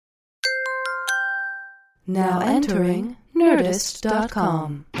Now entering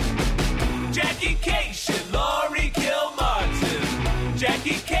Nerdist.com. Jackie Cation, Laurie Kilmartin.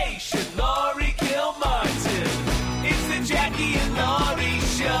 Jackie Cation, Laurie Kilmartin. It's the Jackie and Laurie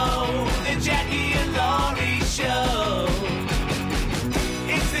Show. The Jackie and Laurie Show.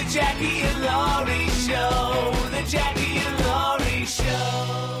 It's the Jackie and Laurie Show. The Jackie and Laurie Show.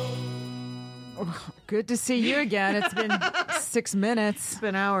 Good to see you again. It's been 6 minutes. It's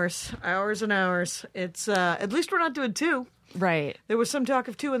been hours and hours. It's at least we're not doing two. Right. There was some talk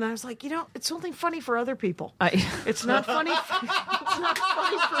of two, and I was like, it's only funny for other people. It's not funny. It's not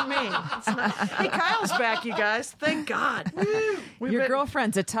funny for me. It's not. Hey, Kyle's back, you guys. Thank God. Your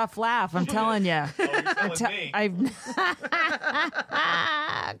girlfriend's a tough laugh. I'm telling you. I've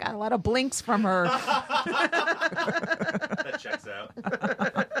got a lot of blinks from her. That checks out.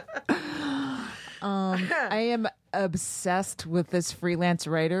 I am obsessed with this freelance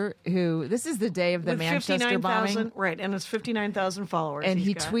writer who, this is the day of the With Manchester bombing. Right, and it's 59,000 followers. And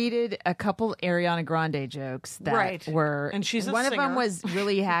he got. tweeted a couple Ariana Grande jokes that were, and she's a one singer. of them was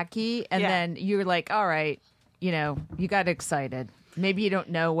really hacky, and Yeah. then you were like, all right, you got excited. Maybe you don't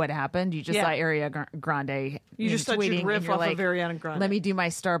know what happened. You just saw Ariana Grande. You just thought you'd tweeting, riff and you're off like, of Ariana Grande. Let me do my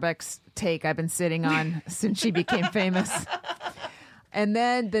Starbucks take I've been sitting on since she became famous. And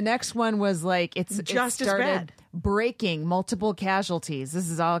then the next one was like, it Just as started bad. breaking multiple casualties. This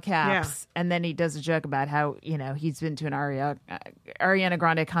is all caps. Yeah. And then he does a joke about how, he's been to an Ariana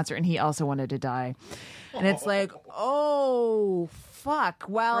Grande concert and he also wanted to die. And it's like, oh, fuck.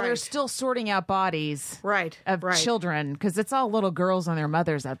 Well, they're still sorting out bodies of children because it's all little girls and their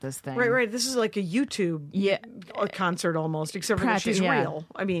mothers at this thing. Right. This is like a YouTube concert almost, except for that she's real.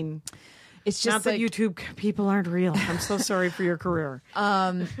 I mean... It's just not that YouTube people aren't real. I'm so sorry for your career.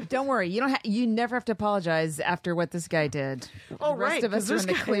 Don't worry. You never have to apologize after what this guy did. Oh, the rest of us are in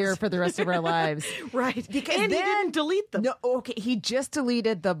the clear for the rest of our lives. Right. Because and he didn't delete them. No, okay. He just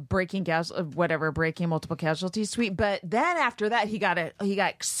deleted the breaking multiple casualties tweet. But then after that, he got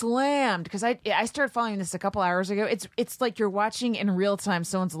slammed because I started following this a couple hours ago. It's like you're watching in real time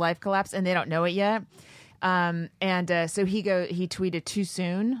someone's life collapse and they don't know it yet. So he tweeted too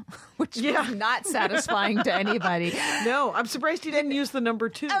soon, which was not satisfying to anybody. No, I'm surprised he didn't use the number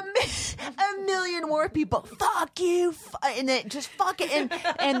 2. A million more people, fuck you, and it just fuck it,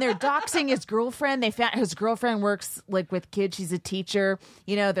 and they're doxing his girlfriend. They found his girlfriend works like with kids. She's a teacher.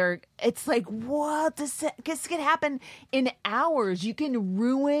 It's like, what? This could happen in hours. You can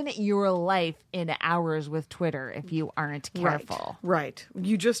ruin your life in hours with Twitter if you aren't careful. Right.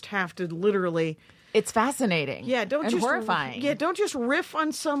 You just have to literally. It's fascinating. Yeah, horrifying. Yeah, don't just riff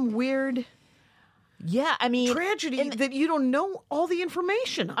on some weird tragedy that you don't know all the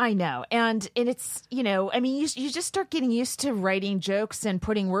information on. I know. And it's, you just start getting used to writing jokes and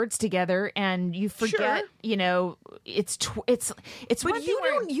putting words together and you forget, it's But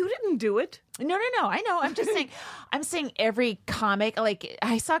you didn't do it. No. I know. I'm just saying. I'm saying every comic. Like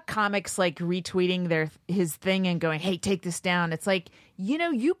I saw comics like retweeting his thing and going, "Hey, take this down." It's like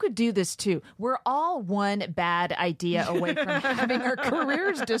you could do this too. We're all one bad idea away from having our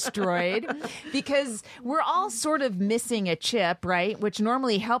careers destroyed because we're all sort of missing a chip, right? Which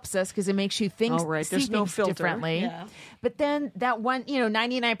normally helps us because it makes you think. Oh, right. See There's no things filter. differently. Yeah. But then that one,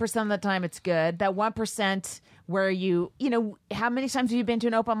 99% of the time it's good. That 1%. Where how many times have you been to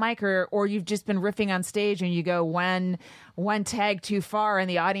an open mic or you've just been riffing on stage and you go one tag too far and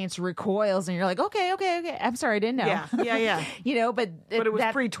the audience recoils and you're like, okay. I'm sorry, I didn't know. Yeah. But it was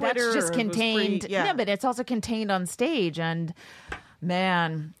pre-Twitter. That's just contained. No, but it's also contained on stage and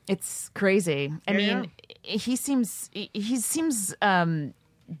man, it's crazy. I mean, he seems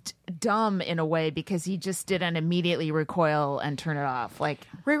dumb in a way because he just didn't immediately recoil and turn it off. Like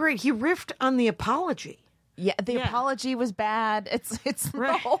right. He riffed on the apology. Yeah, the apology was bad. It's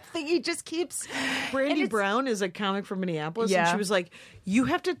the whole thing. He just keeps. Brandy Brown is a comic from Minneapolis, and she was like, "You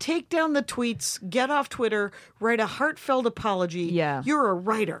have to take down the tweets, get off Twitter, write a heartfelt apology. Yeah, you're a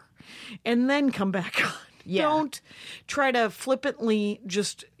writer, and then come back on." Yeah. Don't try to flippantly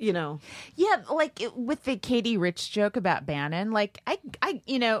just, Yeah, like with the Katie Rich joke about Bannon, like I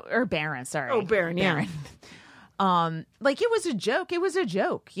or Barron, sorry. Oh, Barron, yeah. Like it was a joke. It was a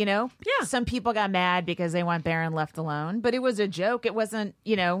joke, Yeah. Some people got mad because they want Barron left alone, but it was a joke. It wasn't,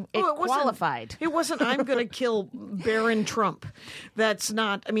 it qualified. It wasn't, I'm going to kill Barron Trump. That's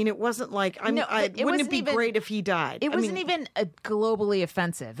not, it wasn't like, wouldn't it be great if he died? It wasn't even globally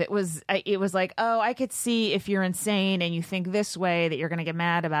offensive. It was like, oh, I could see if you're insane and you think this way that you're going to get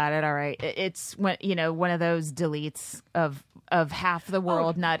mad about it. All right. It's when, one of those deletes of half the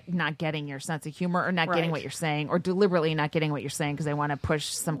world not getting your sense of humor or not getting what you're saying or deliberately not getting what you're saying because they want to push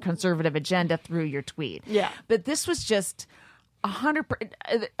some conservative agenda through your tweet. Yeah. But this was just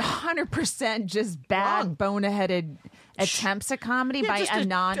 100% just bad, Wrong. boneheaded attempts at comedy by just a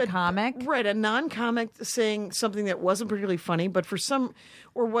non-comic. Right, a non-comic saying something that wasn't particularly funny, but for some,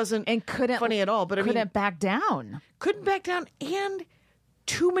 or wasn't And couldn't funny at all. But I couldn't mean, back down. couldn't back down, and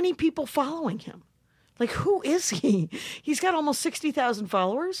too many people following him. Like, who is he? He's got almost 60,000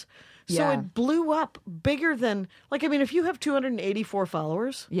 followers. So Yeah. it blew up bigger than, like, I mean, if you have 284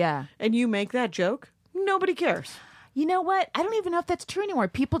 followers Yeah. and you make that joke, nobody cares. You know what? I don't even know if that's true anymore.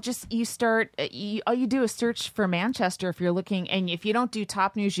 People just, all you do is search for Manchester if you're looking, and if you don't do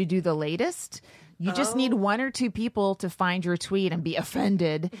top news, you do the latest. You just need one or two people to find your tweet and be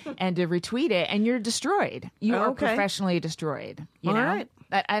offended and to retweet it, and you're destroyed. You are Okay. professionally destroyed. You All know? right.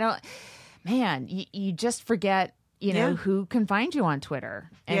 I don't, man, you just forget, Yeah. who can find you on Twitter.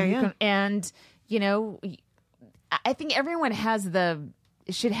 And Yeah, who yeah. I think everyone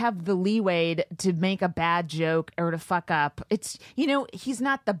should have the leeway to make a bad joke or to fuck up. It's, he's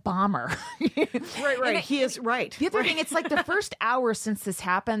not the bomber. Right. He is right. The other thing, it's like the first hour since this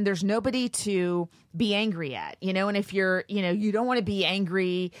happened, there's nobody to be angry at, and if you're, you don't want to be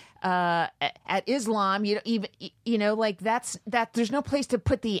angry at Islam, you don't even, there's no place to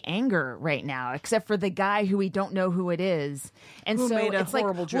put the anger right now, except for the guy who we don't know who it is. And Who so made a it's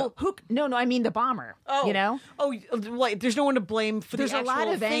horrible like, joke. well, no, I mean the bomber, Oh, like, there's no one to blame for there's the a actual lot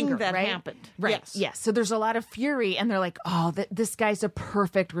of thing anger that right? happened. Right. Yes. So there's a lot of fury, and they're like, "Oh, this guy's a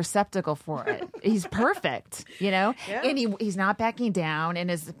perfect receptacle for it. He's perfect," And he's not backing down, and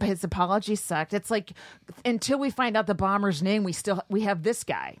his apology sucked. It's like until we find out the bomber's name, we have this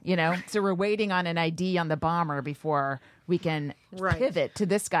guy. So we're waiting on an ID on the bomber before we can Right. pivot to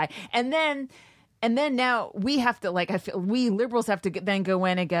this guy, and then now we have to, I feel we liberals have to then go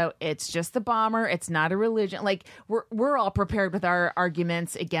in and go, it's just the bomber. It's not a religion. Like we're all prepared with our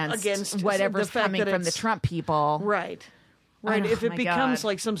arguments against whatever's the fact coming that from the it's- Trump people. Right. Oh, If it my becomes God.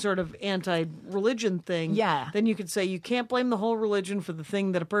 like some sort of anti-religion thing, Yeah. then you could say you can't blame the whole religion for the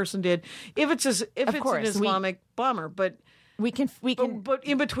thing that a person did. If it's an course, Islamic bomber, but We can but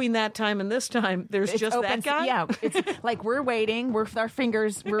in between that time and this time, there's it's just open, that guy. Yeah, it's like we're waiting. We're with our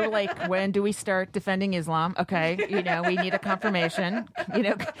fingers. We're like, when do we start defending Islam? Okay, we need a confirmation.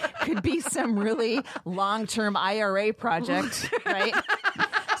 Could be some really long-term IRA project, right?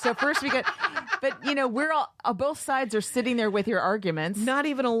 So first we get, but we're all both sides are sitting there with your arguments. Not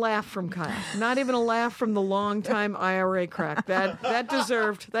even a laugh from Kyle. Not even a laugh from the long-time IRA crack. That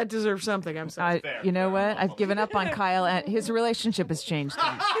deserved something. I'm sorry. You know what? I've given up on Kyle, and his relationship has changed.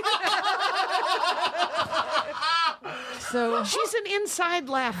 So She's an inside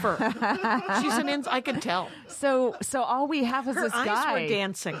laugher. I can tell. So all we have is Her this eyes guy. were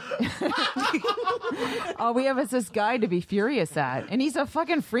dancing. All we have is this guy to be furious at, and he's a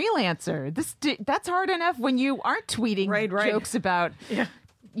fucking freelancer. That's hard enough when you aren't tweeting Right. jokes about,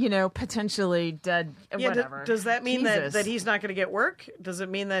 potentially dead. Yeah, whatever. does that mean Jesus. that he's not going to get work? Does it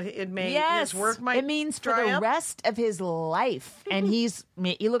mean that Yes, his work might it means for dry the up? rest of his life, and he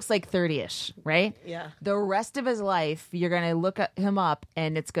looks like 30ish, right? Yeah. The rest of his life, you're gonna look him up,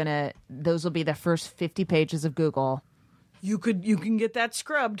 and those will be the first 50 pages of Google. You can get that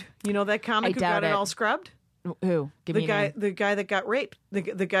scrubbed. You know that comic I who doubt got it it. all scrubbed? Who? Give me a name. The guy that got raped. The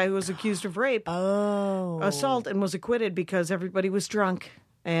guy who was accused of rape, assault, and was acquitted because everybody was drunk.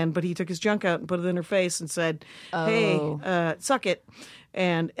 But he took his junk out and put it in her face and said, "Hey, suck it,"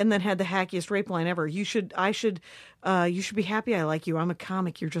 and then had the hackiest rape line ever. You should be happy I like you. I'm a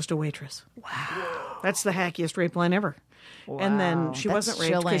comic. You're just a waitress. Wow, that's the hackiest rape line ever. And then she That's wasn't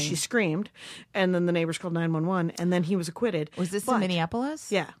raped chilling. because she screamed, and then the neighbors called 911, and then he was acquitted. Was this But- in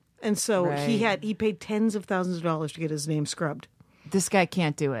Minneapolis? Yeah, and so Right. he paid tens of thousands of dollars to get his name scrubbed. This guy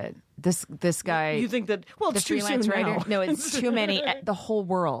can't do it. This guy. You think that? Well, the it's too soon freelance writer? now. No, it's too many. The whole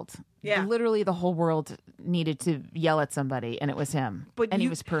world. Yeah. Literally, the whole world needed to yell at somebody, and it was him. And he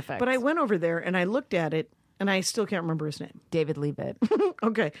was perfect. But I went over there and I looked at it, and I still can't remember his name. David Leavitt.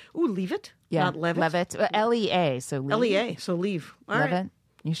 Okay. Ooh, leave it. Yeah, Not Levitt. Levitt. Lea. So Leave. Lea. So leave. All right. Levitt.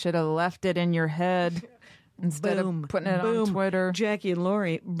 You should have left it in your head instead Boom. of putting it Boom. on Twitter. Jackie and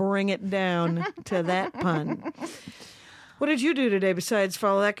Laurie, bring it down to that pun. What did you do today besides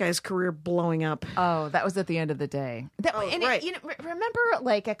follow that guy's career blowing up? Oh, that was at the end of the day. right. Remember,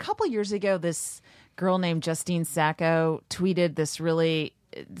 like a couple years ago, this girl named Justine Sacco tweeted this really,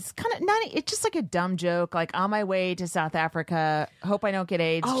 it's kind of not, it's just like a dumb joke, like on my way to South Africa, hope I don't get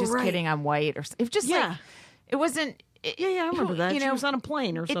AIDS. Oh, just right. kidding, I'm white. Or it was just Yeah. like, it wasn't. Yeah, I remember that. You She know, was on a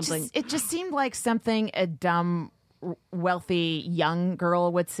plane or something. It just seemed like something a dumb wealthy young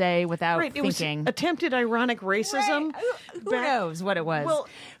girl would say without Right. It was thinking. attempted ironic racism. Who knows what it was? Well-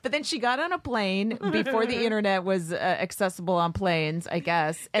 but then she got on a plane before the internet was accessible on planes, I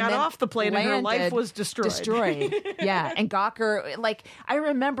guess. And Got then off the plane and her life was destroyed. Destroyed. Yeah. And Gawker, like, I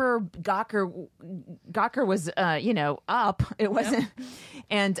remember Gawker was, up. It wasn't.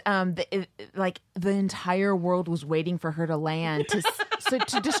 And the entire world was waiting for her to land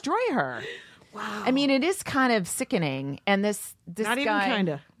to destroy her. Wow. I mean, it is kind of sickening. And this Not guy, even kind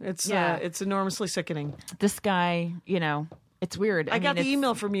of. It's enormously sickening. this guy, it's weird. I got the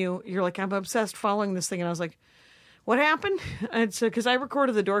email from you. You're like, I'm obsessed following this thing. And I was like, what happened? It's because I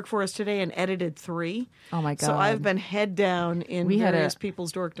recorded the Dork Forest today and edited 3. Oh, my So God. I've been head down in various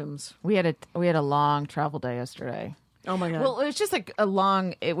people's dorkdoms. We had a long travel day yesterday. Oh, my God. Well, it was just like a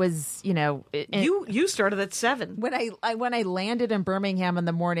long. It was you started at 7. when I landed in Birmingham in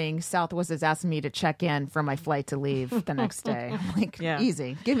the morning. Southwest is asking me to check in for my flight to leave the next day. I'm like, Yeah.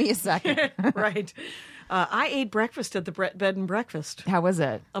 easy, give me a second. Right. I ate breakfast at the bed and breakfast How was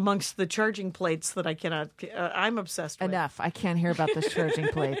it? amongst the charging plates that I cannot. I'm obsessed with. Enough. I can't hear about those charging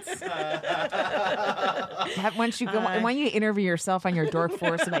plates. Once you interview yourself on your Dork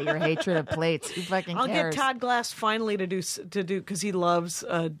Force about your hatred of plates, who fucking I'll cares? get Todd Glass finally to do because he loves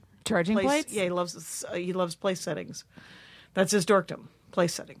Charging plates? Yeah, he loves place settings. That's his dorkdom.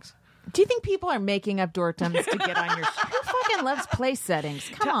 Place settings. Do you think people are making up dorkdoms to get on your? Who fucking loves place settings?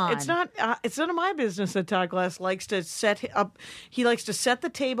 Come on. It's not. It's none of my business that Todd Glass likes to set up. He likes to set the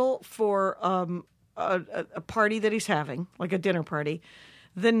table for a party that he's having, like a dinner party,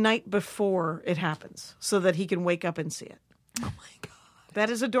 the night before it happens, so that he can wake up and see it. Oh my God. That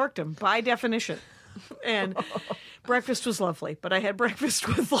is a dorkdom by definition. And breakfast was lovely, but I had breakfast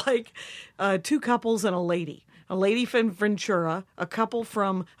with like 2 couples and a lady. A lady from Ventura, a couple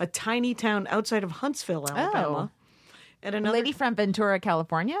from a tiny town outside of Huntsville, Alabama, and another Lady from Ventura,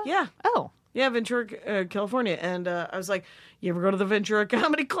 California? Yeah. Oh. Yeah, Ventura, California. And I was like, you ever go to the Ventura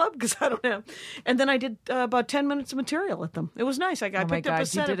Comedy Club? Because I don't know. And then I did about 10 minutes of material at them. It was nice. I my picked up God, a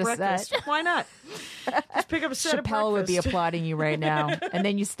set you at did a breakfast. set. Why not? Just pick up a set at breakfast. Chappelle would be applauding you right now. And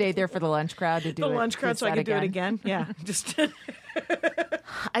then you stayed there for the lunch crowd to do the it. lunch crowd so I could do it again. Yeah. Just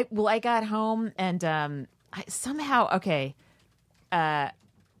I got home and I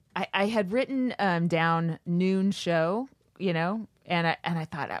had written down noon show, and I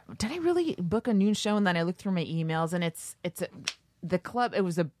thought, did I really book a noon show? And then I looked through my emails, and the club. It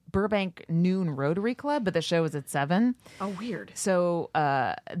was a Burbank Noon Rotary Club, but the show was at 7. oh, weird. So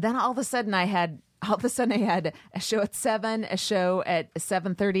then all of a sudden I had a show at 7, a show at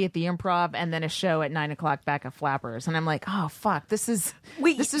 7:30 at the Improv, and then a show at 9:00 back at Flappers. And I'm like, oh fuck, this is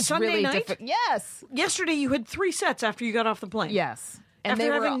Sunday really night? difficult. Yes, Yesterday you had 3 sets after you got off the plane. yes. And After they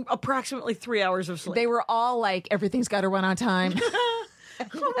were having approximately 3 hours of sleep. they were all like, everything's got to run on time.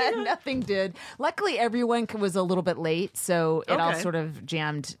 And nothing did. Luckily, everyone was a little bit late, so it all Okay. sort of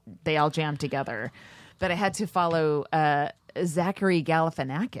jammed. They all jammed together. But I had to follow Zachary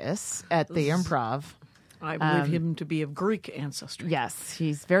Galifianakis at the Improv. I believe him to be of Greek ancestry. Yes,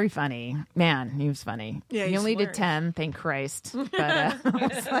 he's very funny. Man, he was funny. Yeah, he he's only did hilarious. 10, thank Christ. But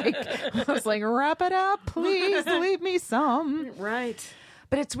I was like, wrap it up, please, leave me some. Right.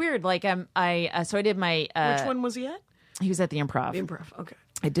 But it's weird. Like so I did my. Which one was he at? He was at the Improv. The Improv. Okay.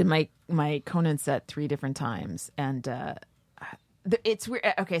 I did my Conan set 3 different times, and it's weird.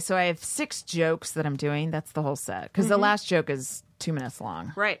 Okay, so I have 6 jokes that I'm doing. That's the whole set because the last joke is 2 minutes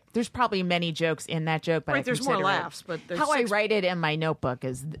long. Right. There's probably many jokes in that joke, but Right, I there's more consider it- laughs, but there's how 6 I write it in my notebook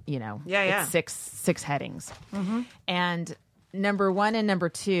is, Yeah. it's six headings, and number 1 and number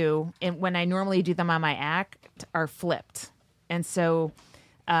 2, and when I normally do them on my act, are flipped, and so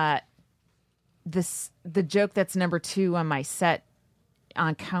the joke that's number 2 on my set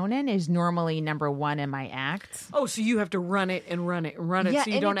on Conan is normally number 1 in my act. Oh, so you have to run it and run it and run it Yeah, so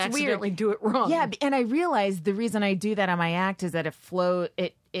you and don't it's accidentally weird. do it wrong. Yeah, and I realized the reason I do that on my act is that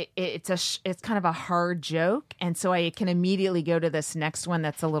it's kind of a hard joke, and so I can immediately go to this next one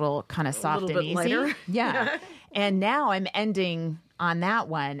that's a little kind of soft little and bit easy. lighter. Yeah. And now I'm ending on that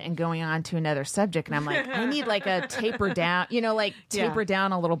one and going on to another subject, and I'm like, I need like a taper down, taper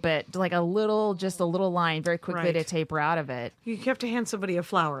down a little bit, like just a little line very quickly Right. to taper out of it. You have to hand somebody a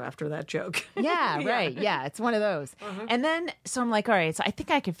flower after that joke. Yeah, right. Yeah, it's one of those. And then, so I'm like, all right, so I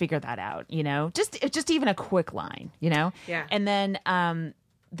think I can figure that out, just even a quick line, Yeah. And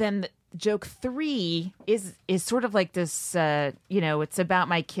then joke 3 is sort of like this, it's about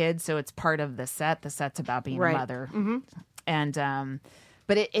my kids, so it's part of the set. The set's about being Right. a mother, and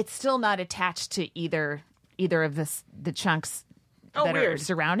but it's still not attached to either of the chunks Oh, that are weird.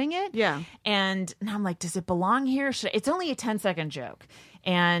 surrounding it. Yeah. And now I'm like, does it belong here? It's only a 10-second joke.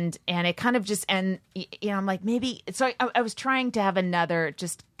 And it kind of just, and I'm like, maybe, so I was trying to have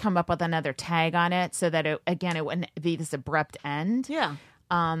just come up with another tag on it so that it wouldn't be this abrupt end. Yeah.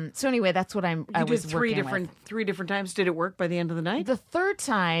 So anyway, that's what I was did working with. three different times. Did it work by the end of the night? The third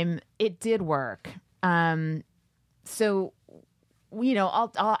time it did work. So,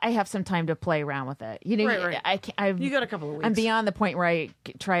 I have some time to play around with it. Right. You got a couple of weeks. I'm beyond the point where I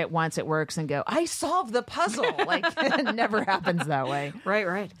try it once, it works, and go, I solved the puzzle. Like, it never happens that way.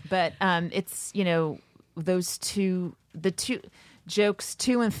 Right. But it's, those two jokes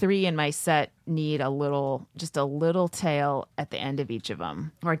 2 and 3 in my set need just a little tail at the end of each of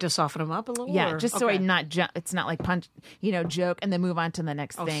them. Right, to soften them up a little? Yeah, or? just so it's not like punch, joke and then move on to the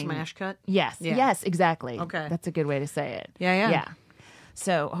next thing. Smash cut? Yes. Yeah. Yes, exactly. Okay. That's a good way to say it. Yeah.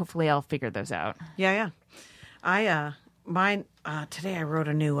 So hopefully I'll figure those out. Yeah. Today I wrote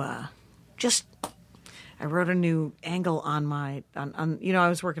a new, I wrote a new angle on I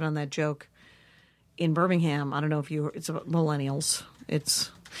was working on that joke in Birmingham. I don't know if it's about millennials.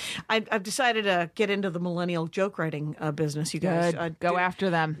 I've decided to get into the millennial joke writing business. You guys Go after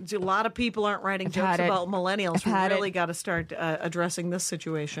them. A lot of people aren't writing jokes about millennials. We really got to start addressing this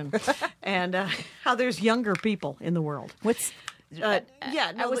situation and how there's younger people in the world. I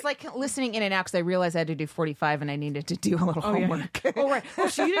was like listening in and out because I realized I had to do 45 and I needed to do a little homework. Oh, right. Oh,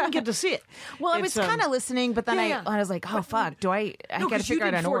 so you didn't get to see it. Well, I was kind of listening, but then I was like, oh, fuck. I got to figure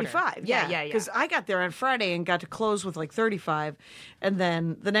out an 45. order. Yeah. Because I got there on Friday and got to close with like 35. And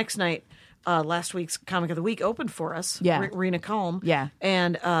then the next night, last week's Comic of the Week opened for us. Yeah. Rena Calm. Yeah.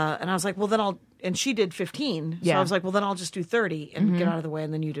 And I was like, well, then and she did 15. So Yeah. I was like, well, then I'll just do 30 and get out of the way.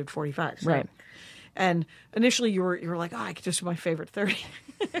 And then you did 45. So. Right. And initially you were like, oh, I could just do my favorite 30.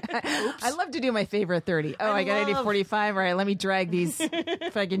 I love to do my favorite 30. Oh, I got to do 45. All right, let me drag these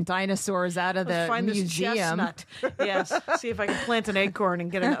fucking dinosaurs out of the Find museum. This chestnut. Yes. See if I can plant an acorn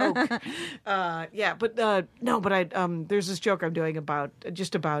and get an oak. There's this joke I'm doing about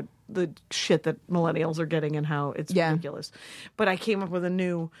the shit that millennials are getting and how it's ridiculous. But I came up with a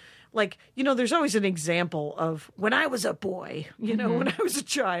new, there's always an example of when I was a boy, when I was a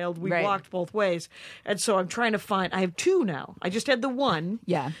child, we walked both ways. And so I'm trying to find, I have 2 now. I just had the 1.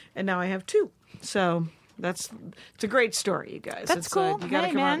 Yeah. And now I have 2. So it's a great story, you guys. That's cool. You got to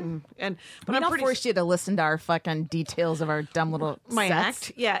Hey, come man. out but We I'm don't pretty force you to listen to our fucking details of our dumb little my sets.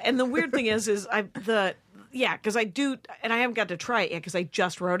 act. Yeah. And the weird thing is because I do, and I haven't got to try it yet because I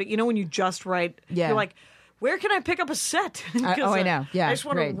just wrote it. When you just write, you're like, where can I pick up a set? I know. Yeah, I just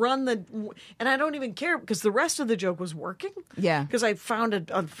want to run and I don't even care because the rest of the joke was working. Yeah. Because I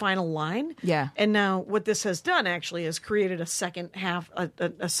found a final line. Yeah. And now what this has done actually is created a second half,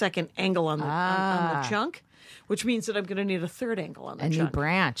 a second angle on the chunk, which means that I'm going to need a third angle on the chunk. A new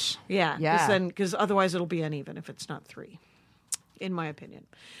branch. Yeah. Yeah. Because otherwise it'll be uneven if it's not 3, in my opinion.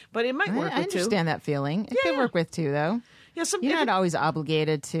 But it might work I with 2. understand that feeling. It could work with 2, though. Yeah, You're not always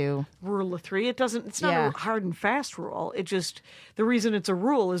obligated to. Rule of 3. It's not a hard and fast rule. It just, the reason it's a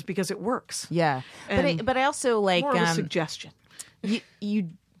rule is because it works. Yeah. But I also like. More of a suggestion. I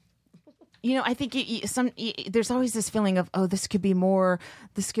think there's always this feeling of, oh, this could be more.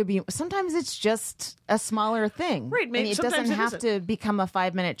 This could be. Sometimes it's just a smaller thing, right? Maybe and it doesn't have to become a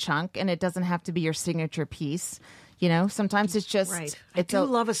 5-minute chunk, and it doesn't have to be your signature piece. Sometimes it's just. Right. It's I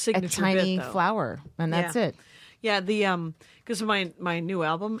do love a signature tiny bit, though. flower, and that's it. Yeah, because of my new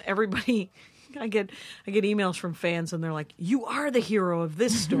album, everybody, I get emails from fans and they're like, "You are the hero of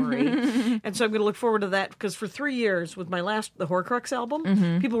this story," and so I'm going to look forward to that because for 3 years with the Horcrux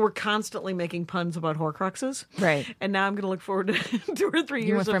album, people were constantly making puns about Horcruxes, right? And now I'm going to look forward to 2 or 3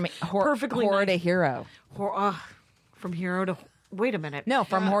 years from perfectly horror nice, to hero, from hero to. Wait a minute. No,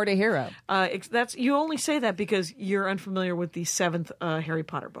 from horror to hero. You only say that because you're unfamiliar with the 7th Harry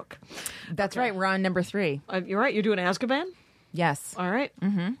Potter book. That's right. We're on number 3. You're right. You're doing Azkaban? Yes. All right.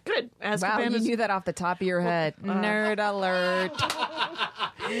 Mm-hmm. Good. Azkaban wow, you knew that off the top of your head. Nerd alert.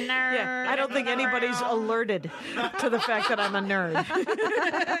 Nerd. Yeah, I don't think anybody's alerted to the fact that I'm a nerd.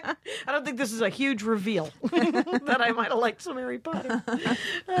 I don't think this is a huge reveal that I might have liked some Harry Potter.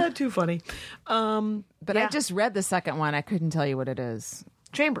 Too funny. But I just read the second one. I couldn't tell you what it is.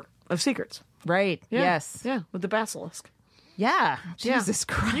 Chamber of Secrets. Right. Yeah. Yes. Yeah, with the basilisk. Yeah. Jesus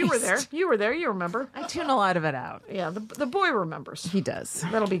Christ. You were there. You remember. I tune a lot of it out. Yeah, the boy remembers. He does.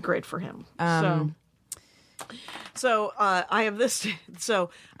 That'll be great for him. So I have this.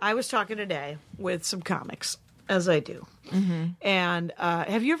 So I was talking today with some comics, as I do. Mm-hmm. And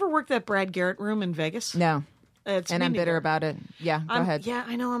have you ever worked that Brad Garrett room in Vegas? No. It's And me I'm bitter neither. about it. Yeah, go ahead. Yeah,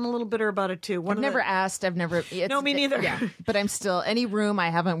 I know. I'm a little bitter about it too. I've never asked. I've never. No, me neither. Yeah, but I'm still any room I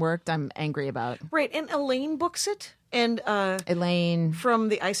haven't worked. I'm angry about. Right, and Elaine books it, and Elaine. from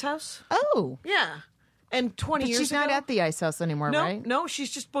the Ice House. Oh, Yeah, and 20 but years she's ago, not at the Ice House anymore, no, right? no, she's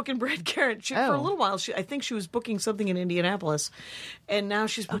just booking Brad Garrett. For Oh. a little while, I think she was booking something in Indianapolis, and now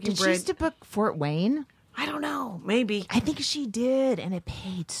she's booking Did she Brad. used to book Fort Wayne? I don't know, maybe. I think she did, and it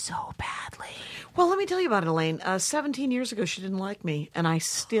paid so badly. Well, let me tell you about Elaine. 17 years ago, she didn't like me, and I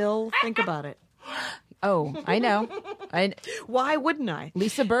still think about it. Oh, I know. Why wouldn't I?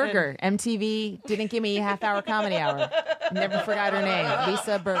 Lisa Berger, MTV didn't give me a half-hour comedy hour. Never forgot her name.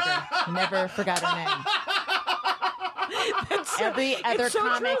 Lisa Berger. Never forgot her name. Every other so true,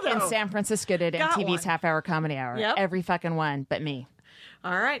 comic in though. San Francisco did Got MTV's one. half-hour comedy hour. Yep. Every fucking one, but me.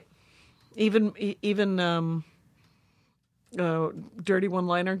 All right. Even dirty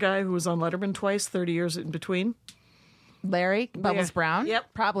one-liner guy who was on Letterman twice, 30 years in between. Larry Bubbles Yeah. Brown.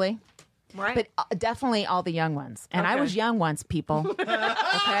 Yep. Probably. Right. But definitely all the young ones. And I Okay. was young once, people.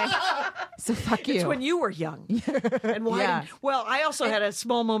 Okay? So fuck you. It's when you were young. And why? Yeah. Well, I also had a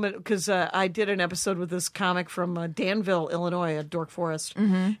small moment because I did an episode with this comic from Danville, Illinois, at Dork Forest,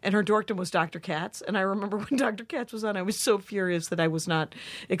 and her dorkdom was Dr. Katz. And I remember when Dr. Katz was on, I was so furious that I was not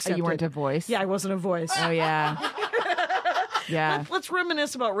accepted. weren't a voice? Yeah, I wasn't a voice. Oh, yeah. Yeah. Let's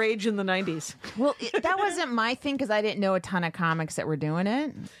reminisce about Rage in the 90s. Well, that wasn't my thing because I didn't know a ton of comics that were doing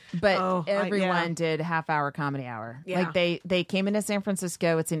it. But Oh, everyone yeah. did half-hour comedy hour. Yeah. Like they came into San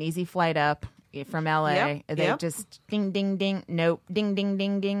Francisco. It's an easy flight up from LA. Yep, They yep. just ding, ding, ding. Nope. Ding, ding,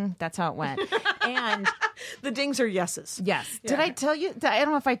 ding, ding. That's how it went. And The dings are yeses. yes. Did I tell you? I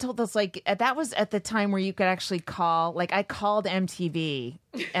don't know if I told this. Like, that was at the time where you could actually call. Like, I called MTV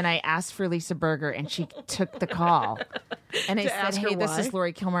and I asked for Lisa Berger and she took the call. And I To said, ask her hey, this why? is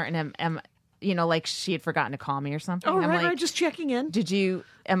Lori Kilmer. And am you know, like she had forgotten to call me or something. Oh, I'm right, like, right. Just checking in. can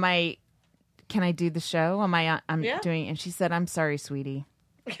I do the show? I'm Yeah. doing, and she said, I'm sorry, sweetie.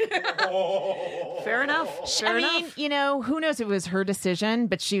 Fair enough. Fair I mean, enough. you know, who knows if it was her decision,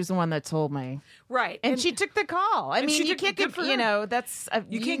 but she was the one that told me. Right. And she took the call. I mean, she you took- can't good give, for you her. know, that's,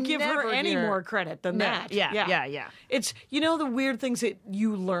 You can't give her never any hear- more credit than No. that. Yeah. It's, you know, the weird things that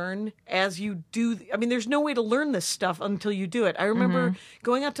you learn as you do. I mean, there's no way to learn this stuff until you do it. I remember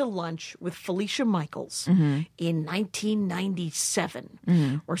going out to lunch with Felicia Michaels in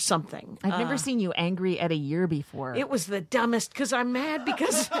 1997 or something. I've never seen you angry at a year before. It was the dumbest because I'm mad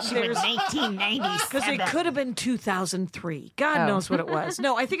because there's 1990s. because it could have been 2003. God knows what it was.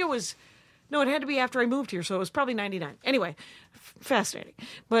 No, I think it was. No, it had to be after I moved here, so it was probably 99. Anyway, fascinating.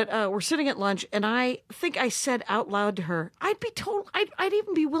 But we're sitting at lunch, and I think I said out loud to her, I'd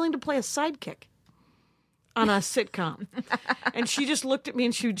even be willing to play a sidekick on a sitcom. And she just looked at me,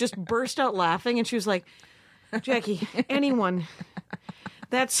 and she just burst out laughing, and she was like, Jackie, anyone.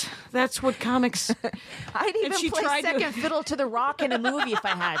 That's what comics. I'd even she play tried to- second fiddle to the Rock in a movie if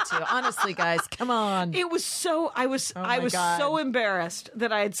I had to. Honestly, guys, come on. It was so I was my God. so embarrassed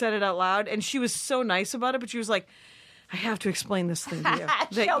that I had said it out loud, and she was so nice about it. But she was like, "I have to explain this thing to you. That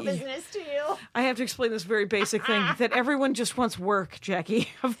Show you- business to you. I have to explain this very basic thing that everyone just wants work, Jackie.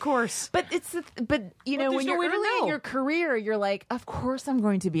 Of course, But you know, there's when no you're way to early know. in your career, you're like, of course I'm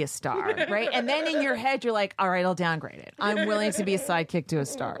going to be a star, right? And then in your head, you're like, all right, I'll downgrade it. I'm willing to be a sidekick to a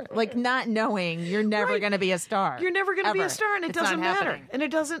star, like not knowing you're never Right. going to be a star. you're never going to be a Ever. star, and it It's not doesn't matter. happening. And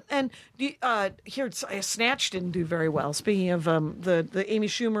it doesn't. And here, Snatch didn't do very well. Speaking of the Amy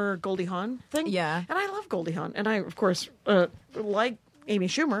Schumer Goldie Hawn thing, Yeah. and I love Goldie Hawn, and I of course like Amy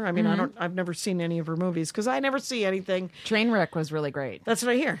Schumer. I mean, Mm-hmm. I've never seen any of her movies because I never see anything. Trainwreck was really great. That's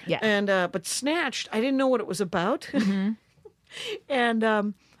what I hear. Yeah. And but Snatched, I didn't know what it was about. Mm-hmm. And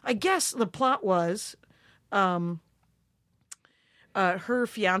I guess the plot was her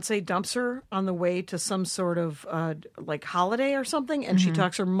fiance dumps her on the way to some sort of like holiday or something, and Mm-hmm. she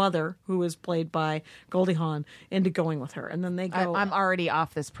talks her mother, who is played by Goldie Hawn, into going with her. And then they go I'm already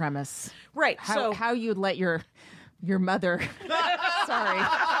off this premise. right. How you let your mother? Sorry,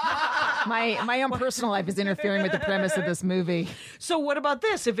 my own personal life is interfering with the premise of this movie. So what about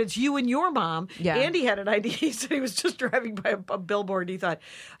this? If it's you and your mom, Yeah. Andy had an idea. He said he was just driving by a billboard. He thought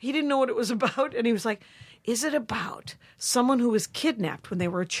he didn't know what it was about, and he was like, "Is it about someone who was kidnapped when they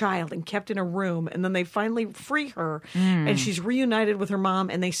were a child and kept in a room, and then they finally free her, and she's reunited with her mom,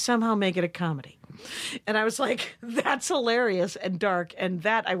 and they somehow make it a comedy?" And I was like, "That's hilarious and dark." And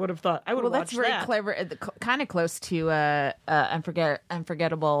that I would have thought I would Well, have that's watched very that. clever. Kind of close to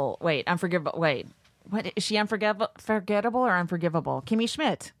unforgettable. Wait, unforgivable. Wait, what is she? Unforgettable or unforgivable? Kimmy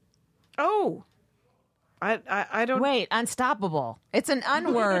Schmidt. Oh, I don't. Wait, unstoppable. It's an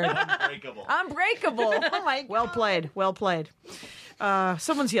unword. Unbreakable. Unbreakable. Oh my God. Well played. Well played.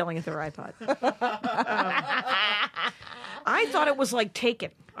 Someone's yelling at their iPod. I thought it was like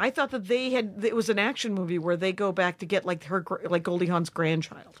Taken. I thought that it was an action movie where they go back to get like like Goldie Hawn's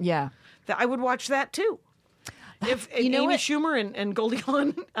grandchild. Yeah. I would watch that too. If You know Amy what? Schumer and Goldie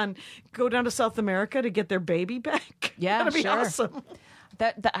Hawn go down to South America to get their baby back, Yeah, that'd be sure. awesome.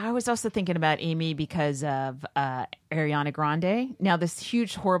 That I was also thinking about Amy because of Ariana Grande. Now, this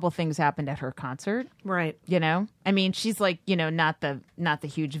huge, horrible things happened at her concert. Right. You know, I mean, she's like, you know, not the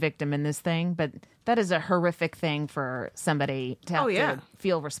huge victim in this thing, but that is a horrific thing for somebody to have to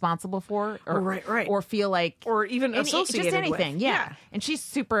feel responsible for, or Right. or feel like, Or even associated just anything. with. Yeah. Yeah. And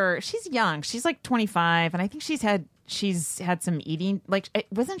she's young. She's like 25, and I think she's had some eating. Like,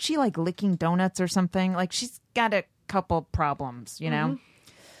 wasn't she like licking donuts or something? Like, she's got a couple problems, you know.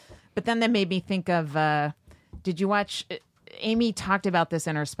 But then that made me think of, did you watch, Amy talked about this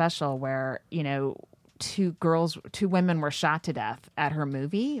in her special where, you know, two women were shot to death at her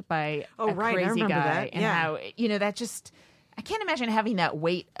movie by a right. I crazy remember guy. that. And Yeah. how, you know, that just, I can't imagine having that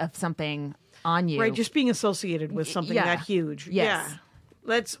weight of something on you. Right, just being associated with something Yeah. that huge. Yes. Yeah.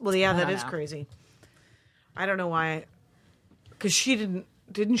 That don't is know. crazy. I don't know why. Because didn't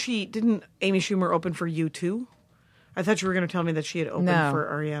Amy Schumer open for U2? I thought you were going to tell me that she had opened No. for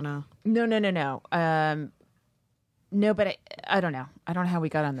Ariana. No. No, but I don't know. I don't know how we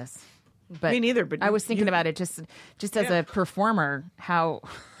got on this. But Me neither, but I was thinking you- about it just as Yeah. a performer, how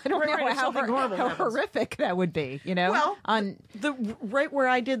I don't know Right, if how, something horrible how happens. horrific that would be. You know, Well, on right where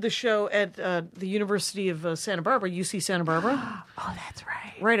I did the show at the University of Santa Barbara, UC Santa Barbara. oh, that's right.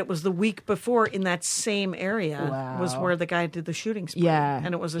 Right, it was the week before in that same area was Wow. where the guy did the shooting spree. Yeah,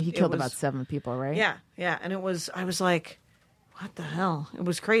 and it was he killed about 7 people, right? Yeah, and it was. I was like, what the hell? It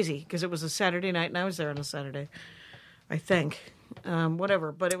was crazy because it was a Saturday night, and I was there on a Saturday. I think,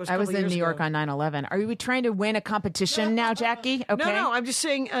 whatever. But it was. I was couple in years New York ago. on 9/11. Are we trying to win a competition now, Jackie? Okay. No, I'm just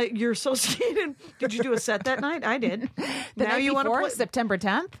saying you're associated. Did you do a set that night? I did. The night you want to before, play? September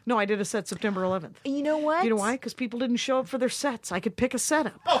 10th. No, I did a set September 11th. You know what? You know why? Because people didn't show up for their sets. I could pick a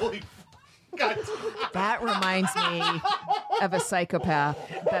setup. Holy God. That reminds me of a psychopath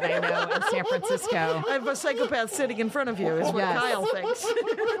that I know in San Francisco. I have a psychopath sitting in front of you, is what Yes. Kyle thinks.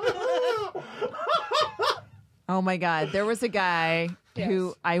 Oh my God, there was a guy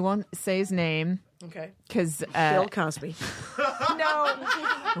who I won't say his name Okay. because Bill Cosby. no,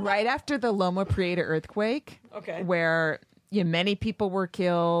 right after the Loma Prieta earthquake, Okay. where many people were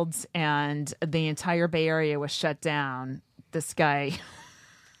killed and the entire Bay Area was shut down. This guy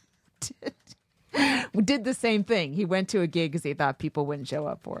did the same thing. He went to a gig because he thought people wouldn't show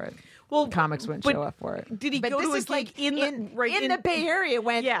up for it. Well, Comics wouldn't but show up for it. did he But go this to a is gig like in the Bay Area?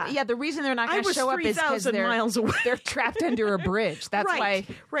 When Yeah. the reason they're not I going to was show up is because 3,000 miles away. they're trapped under a bridge. That's right, why.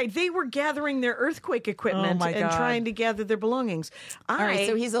 right. They were gathering their earthquake equipment Oh, my and God. trying to gather their belongings. All right,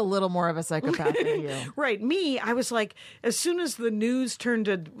 so he's a little more of a psychopath than you. Right, me. I was like, as soon as the news turned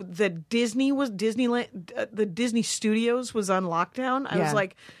to that Disneyland, the Disney Studios was on lockdown, I was Yeah.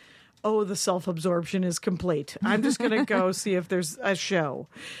 like, oh, the self-absorption is complete. I'm just going to go see if there's a show.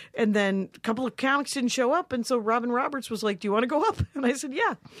 And then a couple of comics didn't show up, and so Robin Roberts was like, do you want to go up? And I said,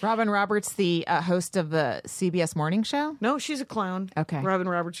 yeah. Robin Roberts, the host of the CBS Morning Show. No, she's a clown. Okay. Robin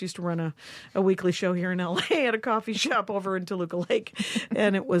Roberts used to run a weekly show here in L.A. at a coffee shop over in Toluca Lake,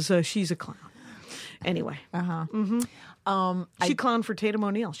 and it was She's a Clown. Anyway. She clowned for Tatum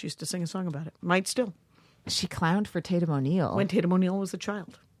O'Neal. She used to sing a song about it. Might still. She clowned for Tatum O'Neal. When Tatum O'Neal was a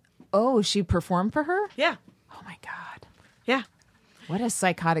child. Oh, she performed for her? Yeah. Oh my God. Yeah. What a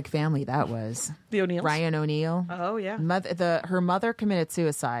psychotic family that was. The O'Neals. Ryan O'Neal. Oh, yeah. Her mother committed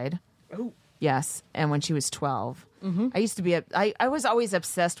suicide. Oh. Yes, and when she was 12. I used to be I was always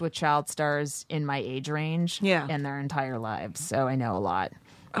obsessed with child stars in my age range. Yeah. And their entire lives, so I know a lot.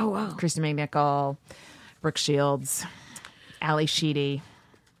 Oh, wow. Christy McNichol, Brooke Shields, Ali Sheedy.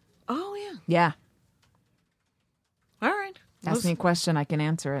 Oh, yeah. Yeah. All right. Ask me a question, I can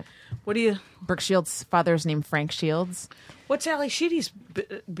answer it. What do you... Brooke Shields' father's named Frank Shields. What's Ali Sheedy's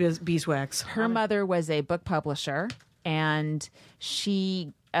beeswax? Her mother was a book publisher, and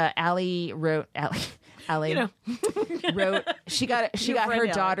Ali wrote. She got friend her Allie.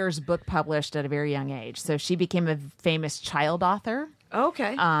 daughter's book published at a very young age, so she became a famous child author.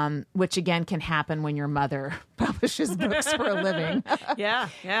 Okay. Which again can happen when your mother publishes books for a living. yeah,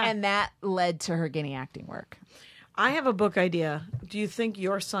 yeah. And that led to her getting acting work. I have a book idea. Do you think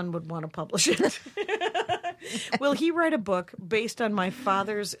your son would want to publish it? Will he write a book based on my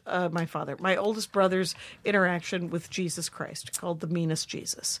oldest brother's interaction with Jesus Christ, called The Meanest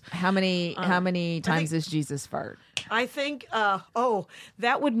Jesus? How many times does Jesus fart? I think,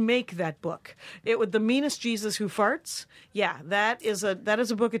 that would make that book. It would The Meanest Jesus Who Farts. Yeah, that is a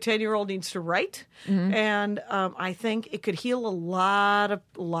book a 10-year-old needs to write, and I think it could heal a lot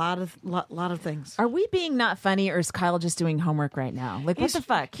of things. Are we being not funny, or is Kyle just doing homework right now? Like, what the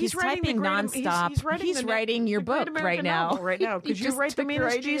fuck? He's writing typing the great- nonstop. He's writing your the Great book American right now. novel right now. Could you just write The took your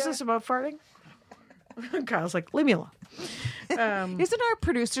Meanest idea. Jesus about farting? Kyle's like, leave me alone. Isn't our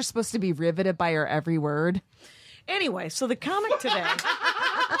producer supposed to be riveted by our every word? Anyway, so the comic today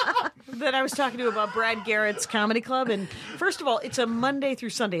that I was talking to about Brad Garrett's Comedy Club, and first of all, it's a Monday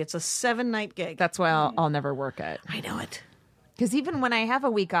through Sunday. It's a 7-night gig. That's why I'll never work it. I know it. Because even when I have a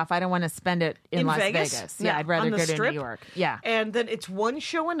week off, I don't want to spend it in Las Vegas. Yeah, No, I'd rather on the go to Strip. New York. Yeah. And then it's one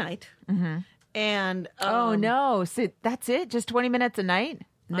show a night. Mm-hmm. And Oh no! So that's it? Just 20 minutes a night?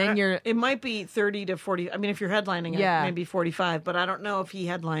 And then you're. It might be 30 to 40. I mean, if you're headlining, Yeah. it maybe 45. But I don't know if he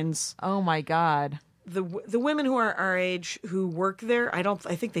headlines Oh my god! the women who are our age who work there. I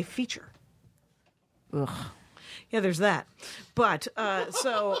think they feature. Ugh. Yeah, there's that. But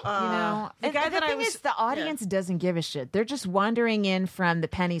the And guy the that I thing was is, the audience doesn't give a shit. They're just wandering in from the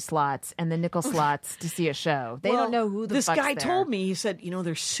penny slots and the nickel slots to see a show. They Well, don't know who the this fuck's guy there. told me. He said,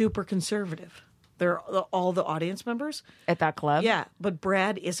 they're super conservative. They're all the audience members. At that club. Yeah, but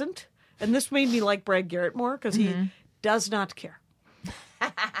Brad isn't. And this made me like Brad Garrett more because Mm-hmm. he does not care.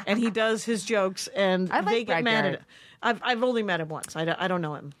 And he does his jokes, and I like they get Brad mad Garrett. at it. I've only met him once. I don't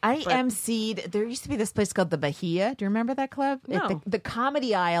know him. I But- emceed. There used to be this place called the Bahia. Do you remember that club? No. The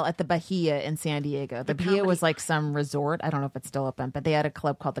Comedy Aisle at the Bahia in San Diego. The Bahia was like some resort. I don't know if it's still open, but they had a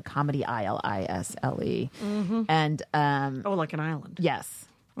club called the Comedy Aisle, ISLE. Mm-hmm. And Oh, like an island. yes,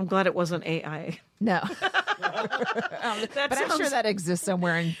 I'm glad it wasn't AI. no, That but I'm sure sounds- that exists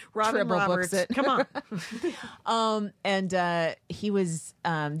somewhere in Robin Tribble Roberts. books it. Come on. And he was.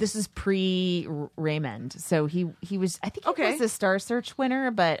 This is pre Raymond, so he was. I think he Okay. was the Star Search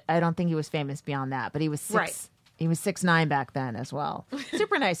winner, but I don't think he was famous beyond that. But he was six. Right. He was 6'9" back then as well.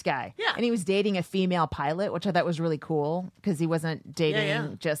 Super nice guy. Yeah. And he was dating a female pilot, which I thought was really cool because he wasn't dating Yeah.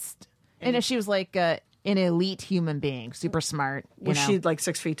 just. And she was like an elite human being, super smart. Was you know? she like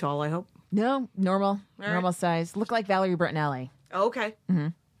 6 feet tall, I hope? No, normal right. size. Looked like Valerie Bertinelli, Okay.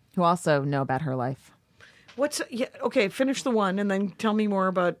 who also know about her life. Okay, finish the one and then tell me more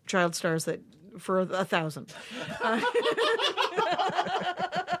about child stars that for 1,000.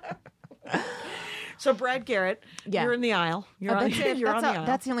 So Brad Garrett, Yeah. you're in the aisle. You're on, that's it. you're on the That's aisle.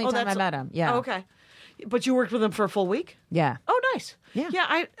 that's the only time I met him. Yeah. Oh, okay. But you worked with him for a full week? Yeah. Oh, nice. Yeah.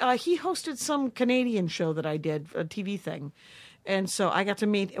 Yeah, he hosted some Canadian show that I did, a TV thing. And so I got to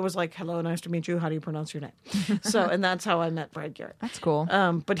meet, it was like, hello, nice to meet you. How do you pronounce your name? And that's how I met Brad Garrett. That's cool.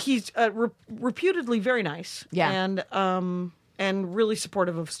 But he's reputedly very nice. Yeah. And really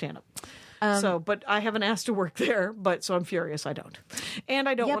supportive of stand-up. But I haven't asked to work there, so I'm furious I don't. And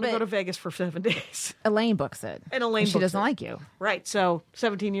I don't Yeah, want to but- go to Vegas for 7 days. Elaine books it. And Elaine she books doesn't it. like you. Right, so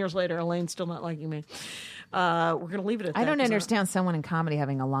 17 years later, Elaine's still not liking me. We're going to leave it at that. I don't 'cause understand someone in comedy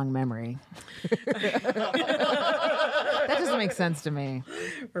having a long memory. That doesn't make sense to me.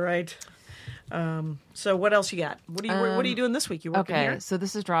 Right. So what else you got? What are you doing this week? You working Okay, here? so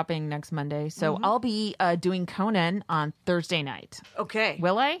this is dropping next Monday. So I'll be doing Conan on Thursday night. Okay.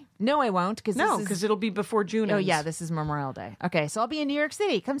 Will I? No, I won't. no, because it'll be before June Oh ends. yeah, this is Memorial Day. Okay, so I'll be in New York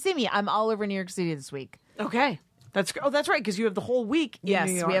City. Come see me. I'm all over New York City this week. Okay. That's right, because you have the whole week in Yes,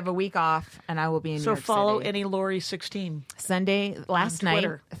 New York. we have a week off, and I will be in New So York follow City. any Lori 16. Sunday, last night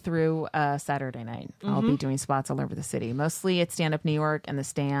Twitter. through Saturday night. I'll be doing spots all over the city. Mostly at Stand Up New York and the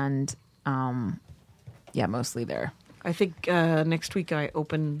Stand. Mostly there. I think next week I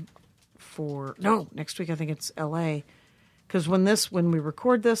open next week I think it's LA. Because when we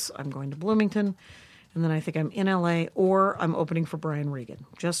record this, I'm going to Bloomington, and then I think I'm in LA, or I'm opening for Brian Regan.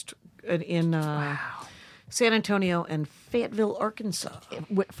 Just in San Antonio and Fayetteville, Arkansas.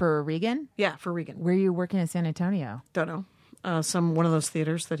 For Regan? Yeah, for Regan. Where are you working in San Antonio? Don't know. One of those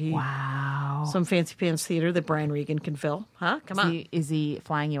theaters that he... Wow. Some fancy pants theater that Brian Regan can fill. Huh? Come on. Is he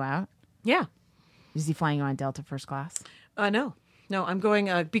flying you out? Yeah. Is he flying you on Delta first class? No, I'm going...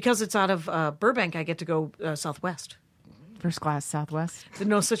 because it's out of Burbank, I get to go Southwest. First class Southwest. There's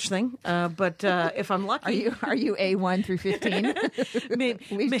no such thing. But if I'm lucky, Are you A1 through 15? maybe,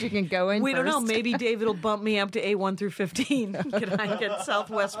 At least you can go in. we don't know. first. Maybe David will bump me up to A1 through 15. Can I get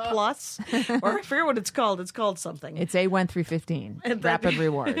Southwest Plus? Or I forget what it's called. It's called something. It's A1 through 15. And Rapid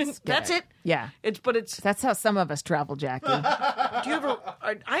rewards. Get That's it. Yeah. It's. That's how some of us travel, Jackie. Do you have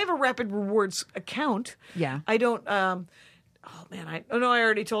I have a Rapid Rewards account. Yeah. I don't. Oh man, I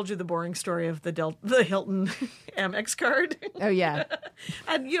already told you the boring story of the Hilton Amex card. Oh, yeah.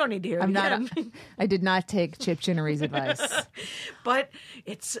 And you don't need to hear it I'm again. not. I did not take Chip Chinnery's advice. But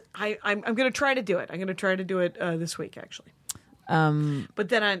I'm going to try to do it. I'm going to try to do it this week, actually. But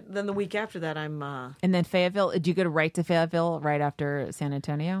then the week after that, I'm. And then Fayetteville. Did you go right to Fayetteville right after San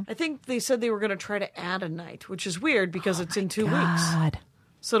Antonio? I think they said they were going to try to add a night, which is weird because it's in 2 weeks. God.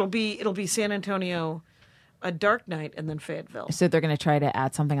 So it'll be San Antonio, a dark night, and then Fayetteville. So they're going to try to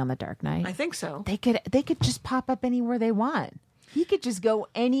add something on the dark night. I think so. They could just pop up anywhere they want. He could just go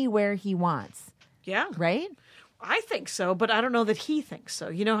anywhere he wants, Yeah, right? I think so, but I don't know that he thinks so.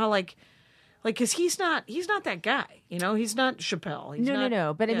 You know how like because he's not that guy. You know, he's not Chappelle. He's not,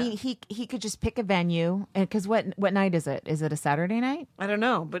 No. But I yeah. mean, he could just pick a venue. And because what night is it? Is it a Saturday night? I don't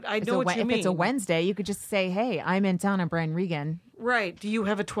know, but I know what you If mean. it's a Wednesday, you could just say, "Hey, I'm in town. I'm Brian Regan." Right. Do you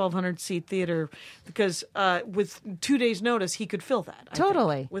have a 1,200 seat theater? Because with 2 days' notice, he could fill that. I think,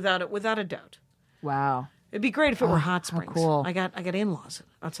 Totally. without a doubt. Wow. It'd be great if it were Hot how Springs. cool. I got in-laws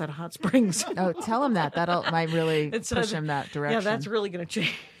outside of Hot Springs. Oh, tell him that. Might really It's, push him that direction. Yeah, that's really going to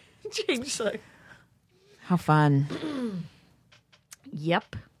change. How fun.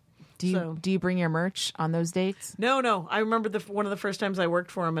 Yep. Do you bring your merch on those dates? No. I remember one of the first times I worked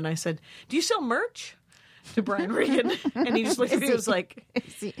for him, and I said, "Do you sell merch?" to Brian Regan, and he just looked at me and was like,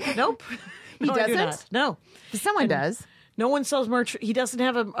 "Nope, no, I do doesn't? not. No, Someone does. no one sells merch. He doesn't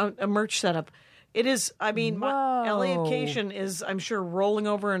have a merch setup." It is, I mean, my Elliot Cation is, I'm sure, rolling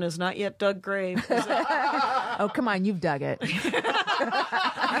over in his not yet dug grave. Oh, come on, you've dug it.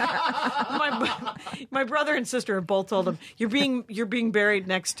 My brother and sister have both told him, you're being buried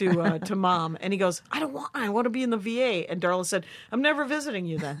next to Mom. And he goes, I want to be in the VA. And Darla said, I'm never visiting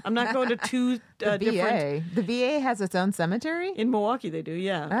you then. I'm not going to two different. VA. The VA has its own cemetery? In Milwaukee, they do,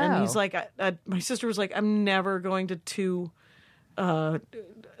 yeah. And Oh. he's like, my sister was like, I'm never going to two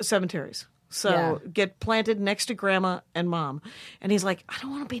cemeteries. So Yeah. get planted next to Grandma and Mom. And he's like, I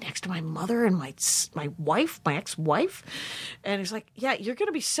don't want to be next to my mother and my wife, my ex-wife. And he's like, yeah, you're going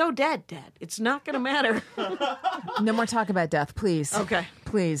to be so dead, Dad. It's not going to matter. No more talk about death, please. Okay.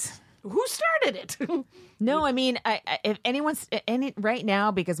 Please. Who started it? No, I mean, if anyone's right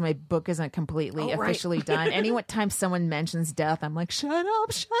now, because my book isn't completely right. officially done. Any time someone mentions death, I'm like, shut up,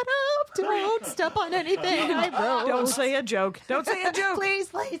 don't step on anything I wrote. Don't say a joke. Don't say a joke.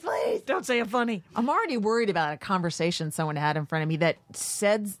 Please. Don't say a funny. I'm already worried about a conversation someone had in front of me that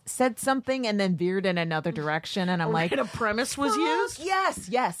said something and then veered in another direction, and I'm like, And a premise was used?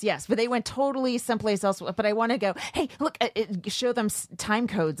 Yes. But they went totally someplace else. But I want to go, hey, look, show them time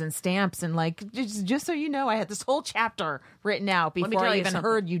codes and stamps, and like, just so you know, I had this whole chapter written out me before tell I you even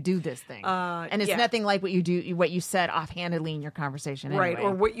something. heard you do this thing. And it's yeah. nothing like what you said offhandedly in your conversation, Right,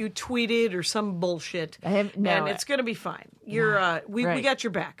 anyway. or what you tweeted or some bullshit. no, and it's going to be fine. You're we Right. got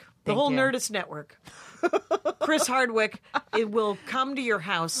your back. The Thank whole you. Nerdist Network. Chris Hardwick, it will come to your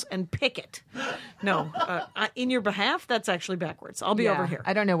house and pick it. No, in your behalf, that's actually backwards. I'll be Yeah, over here.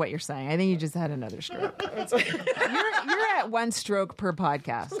 I don't know what you're saying. I think you just had another stroke. you're at one stroke per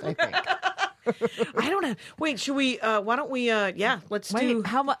podcast, I think. I don't know. Wait, should we? Why don't we? Let's do. Wait,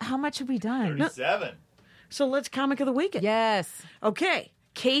 how much have we done? 7. So let's comic of the weekend. Yes. Okay,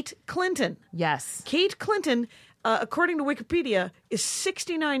 Kate Clinton. Yes. Kate Clinton, according to Wikipedia, is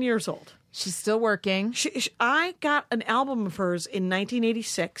 69 years old. She's still working. I got an album of hers in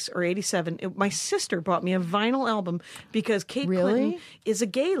 1986 or 87. My sister bought me a vinyl album because Kate Really? Clinton is a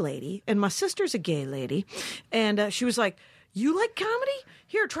gay lady, and my sister's a gay lady. And she was like, you like comedy?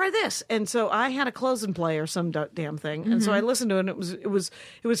 Here, try this. And so I had a close and play or some damn thing. And so I listened to it, and it was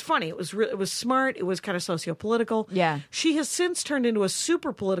funny. It was smart. It was kind of socio-political. Yeah. She has since turned into a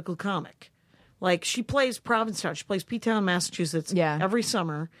super political comic. Like, she plays Provincetown. She plays P-Town, Massachusetts Yeah. every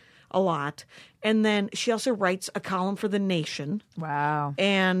summer. A lot. And then she also writes a column for The Nation. Wow.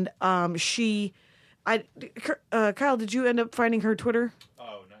 And Kyle, did you end up finding her Twitter?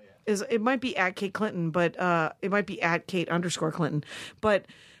 Oh, not yet. It might be at Kate Clinton, but it might be at Kate_Clinton. But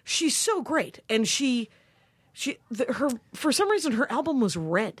she's so great. And for some reason, her album was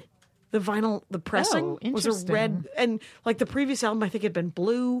red. The vinyl, the pressing was a interesting. red. And like the previous album, I think had been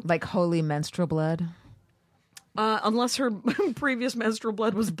blue. Like holy menstrual blood. Unless her previous menstrual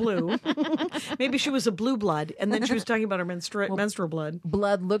blood was blue. Maybe she was a blue blood, and then she was talking about her menstrual blood.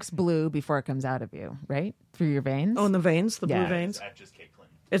 Blood looks blue before it comes out of you, right? Through your veins. Oh, in the veins, the Yeah. blue veins. At just Kate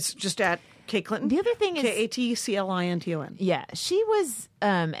Clinton. It's just at Kate Clinton. The other thing is- KATCLINTON. Yeah, she was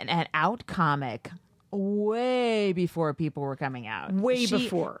an out comic way before people were coming out. Way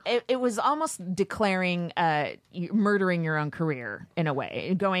before. It was almost declaring murdering your own career in a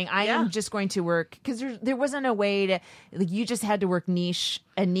way, going, I Yeah. am just going to work, because there wasn't a way to, like, you just had to work a niche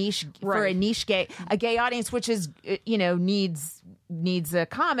for a Right. niche gay audience, which is needs a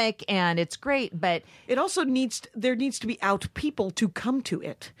comic, and it's great, but It also there needs to be out people to come to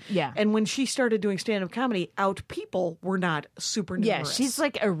it. Yeah. And when she started doing stand-up comedy, out people were not super yeah, numerous. she's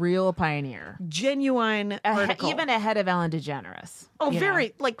like a real pioneer. genuine article. Even ahead of Ellen DeGeneres. Oh, you know?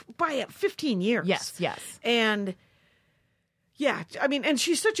 very, like, by 15 years. Yes. And yeah, I mean, and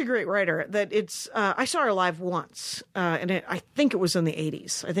she's such a great writer that it's, I saw her live once, and I think it was in the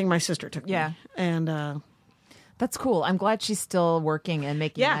 80s. I think my sister took me. Yeah. And That's cool. I'm glad she's still working and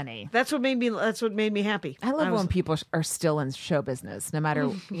making yeah, money. that's what made me happy. I love was- when people are still in show business, no matter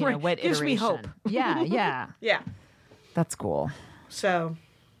Right. what Gives iteration. me hope. Yeah, Yeah. that's cool. So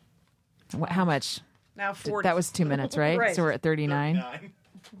How much? now 40. That was 2 minutes, right? Right. So we're at 39. 9.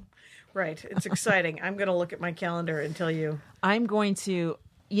 Right. It's exciting. I'm going to look at my calendar and tell you. I'm going to.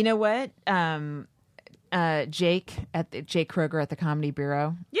 You know what? Jake Kroger at the Comedy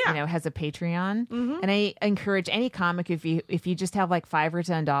Bureau, Yeah. has a Patreon, and I encourage any comic, if you just have like $5 or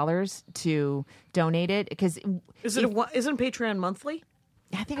 $10 to donate it, because Isn't Patreon monthly?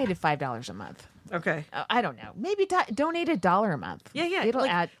 I think I did $5 a month. Okay. I don't know. Maybe donate $1 a month. Yeah. It'll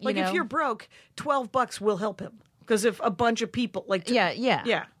like, add. like if you're broke, $12 will help him. Because if a bunch of people Yeah.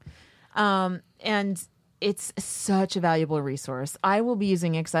 Yeah. And it's such a valuable resource. I will be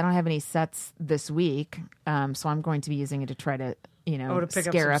using it because I don't have any sets this week, so I'm going to be using it to try to to pick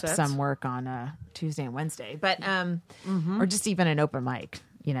up scare some up sets? some work on Tuesday and Wednesday, but or just even an open mic.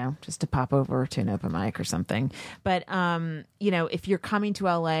 Just to pop over to an open mic or something. But if you're coming to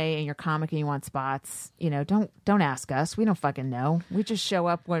LA and you're comic and you want spots, don't ask us. We don't fucking know. We just show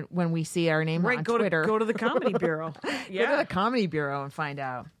up when we see our name on Go Twitter. to the Comedy Bureau. Go to Yeah. the Comedy Bureau and find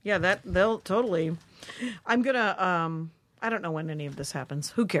out. Yeah, they'll totally. I'm gonna. I don't know when any of this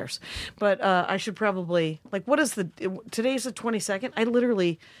happens. Who cares? But I should probably what is today's the 22nd. I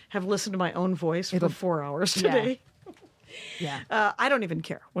literally have listened to my own voice for 4 hours today. Yeah. I don't even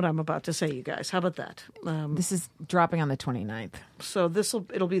care what I'm about to say, you guys. How about that? This is dropping on the 29th, So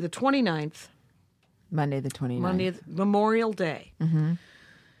it'll be the 29th, Monday the 29th. Monday, Memorial Day. Mm-hmm.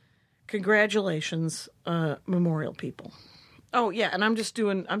 Congratulations, Memorial people. Oh yeah, and I'm just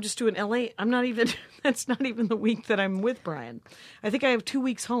doing LA. I'm not even. That's not even the week that I'm with Brian. I think I have 2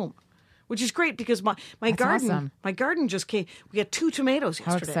 weeks home, which is great because my garden awesome. my garden just came. We got 2 tomatoes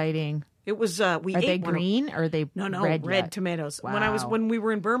How yesterday. exciting. It was we Are ate they one of- green or are they No, red yet? tomatoes. Wow. When we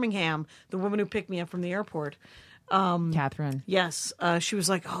were in Birmingham, the woman who picked me up from the airport, Catherine. yes, she was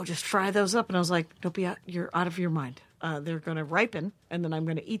like, "Oh, just fry those up," and I was like, "Don't be you're out of your mind. They're going to ripen, and then I'm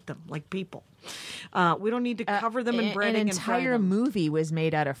going to eat them like people. We don't need to cover them in breading An and fry entire them." movie was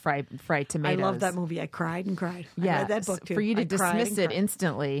made out of fried I tomatoes. love that movie. I cried and cried. Yeah, I read that book too. for you to I cried dismiss and it cried.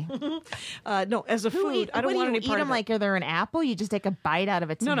 instantly. No, as a food, I don't want you any eat part them of it. like they're an apple. You just take a bite out of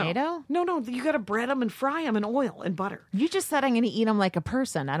a tomato. No. You got to bread them and fry them in oil and butter. You just said I'm going to eat them like a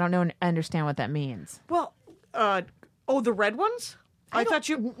person. I don't know. Understand what that means? Well, the red ones. I thought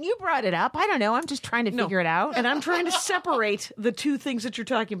you. You brought it up. I don't know. I'm just trying to No. figure it out. And I'm trying to separate the two things that you're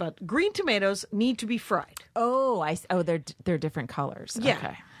talking about. Green tomatoes need to be fried. They're different colors. Yeah.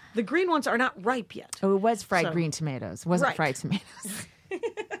 Okay. The green ones are not ripe yet. Oh, it was fried So- green tomatoes. It wasn't Right. fried tomatoes.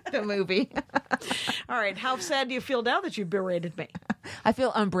 The movie. All right. How sad do you feel now that you berated me? I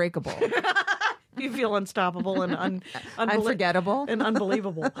feel unbreakable. You feel unstoppable and Unforgettable. and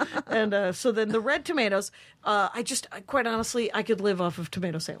unbelievable. And so then the red tomatoes, quite honestly, I could live off of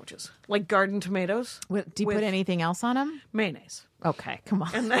tomato sandwiches, like garden tomatoes. Do you with put anything else on them? mayonnaise? Okay, come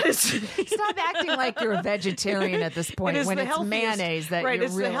on. And that is Stop acting like you're a vegetarian at this point it is when the it's healthiest- mayonnaise that right. you're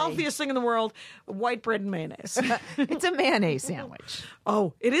It's really... the healthiest thing in the world: white bread and mayonnaise. It's a mayonnaise sandwich.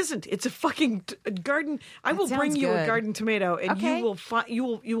 Oh, it isn't. It's a fucking garden. I will bring sounds you a good. garden tomato, and Okay.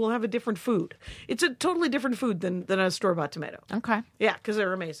 you will have a different food. It's a totally different food than a store bought tomato. Okay. Yeah, because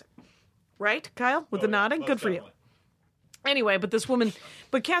they're amazing. Right, Kyle, with the nodding. most Good for you. definitely. Anyway,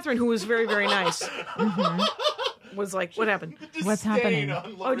 but Catherine, who was very, very nice, was like, "What happened? What's Stain happening?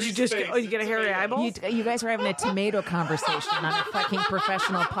 on Oh, did you just Laurie's get, you face. get a hairy Tomato. eyeball? You guys are having a tomato conversation on a fucking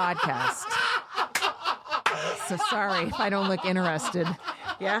professional podcast. So sorry if I don't look interested.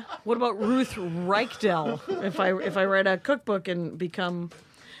 Yeah. What about Ruth Reichdel? If I write a cookbook and become,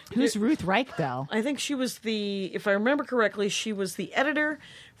 Who's Ruth Reichdel? I think she was if I remember correctly, she was the editor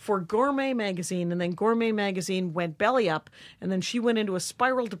for Gourmet Magazine, and then Gourmet Magazine went belly up, and then she went into a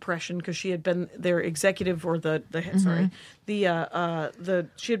spiral depression because she had been their executive, or she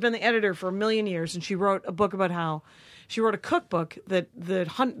had been the editor for a million years, and she wrote a book about how she wrote a cookbook that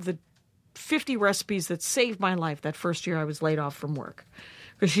the 50 recipes that saved my life that first year I was laid off from work.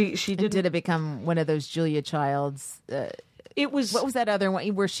 Because she did. Did it become one of those Julia Childs? It was, What was that other one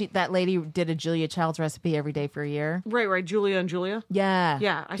where that lady did a Julia Child's recipe every day for a year? right, Julia and Julia. Yeah.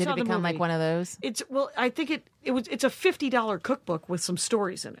 Yeah, I Did saw it the become movie. like one of those? I think it's a $50 cookbook with some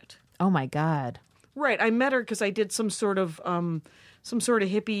stories in it. Oh my God. Right, I met her because I did some sort of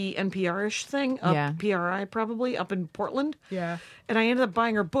hippie NPR-ish thing, Yeah. PRI probably, up in Portland. Yeah. And I ended up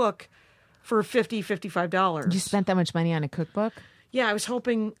buying her book for $55. You spent that much money on a cookbook? Yeah, I was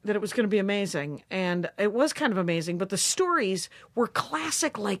hoping that it was going to be amazing, and it was kind of amazing. But the stories were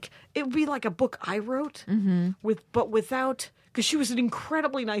classic, like it would be like a book I wrote, but without, because she was an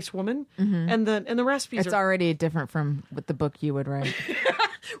incredibly nice woman, and the recipes It's are already different from what the book you would write.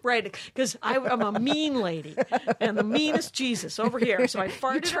 right. Because I'm a mean lady, and the meanest Jesus over here. So I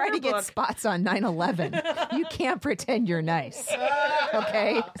farted. You try in her to get book. spots on 9/11. You can't pretend you're nice.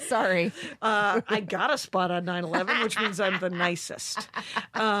 Okay? Sorry. I got a spot on 9/11, which means I'm the nicest.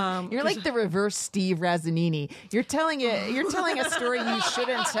 You're like the reverse Steve Razzanini. You're telling a story you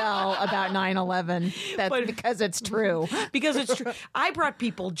shouldn't tell about 9/11. That's because it's true. Because it's true. I brought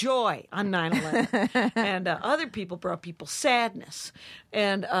people joy on 9/11, and other people brought people sadness.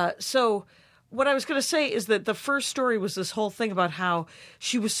 And so what I was going to say is that the first story was this whole thing about how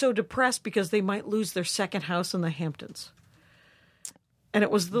she was so depressed because they might lose their second house in the Hamptons. And it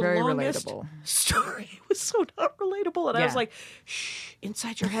was the Very longest relatable. story. It was so not relatable. And I was Yeah. like, shh,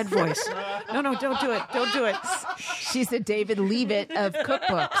 inside your head voice. No, don't do it. Don't do it. She's the David Leavitt of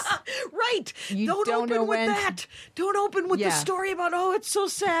cookbooks. Right. You don't don't open know with when- that. Don't open with the Yeah. story about, oh, it's so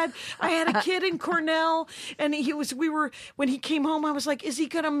sad. I had a kid in Cornell, and when he came home, I was like, is he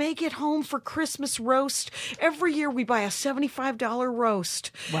going to make it home for Christmas roast? Every year we buy a $75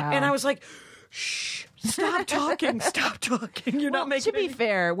 roast. Wow. And I was like, shh, stop talking. Stop talking. You're not making To be any-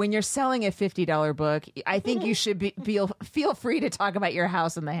 fair, when you're selling a $50 book, I think you should feel free to talk about your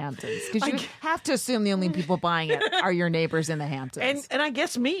house in the Hamptons, because you have to assume the only people buying it are your neighbors in the Hamptons. And I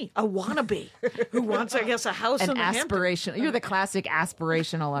guess me, a wannabe who wants, I guess, a house An in the Hamptons. aspirational. You're the classic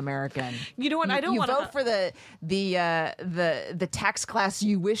aspirational American. You know what? I don't you want vote for the tax class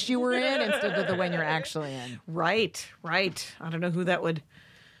you wish you were in instead of the one you're actually in. Right. I don't know who that would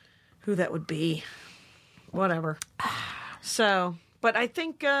be. Whatever. So, but I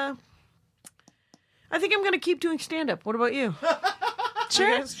think I'm going to keep doing stand up. What about you?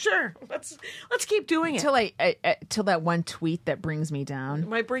 Sure. Let's keep doing it. Till that one tweet that brings me down.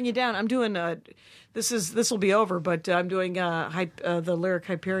 Might bring you down. I'm doing this will be over, but I'm doing the Lyric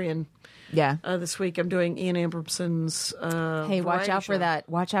Hyperion Yeah. this week. I'm doing Ian Abramson's Hey, watch variety out for show. that.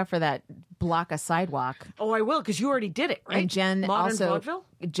 Watch out for that block a sidewalk. Oh, I will, because you already did it, right? And Jen Modern also vaudeville?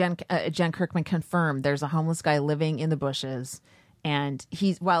 Jen Kirkman confirmed there's a homeless guy living in the bushes, and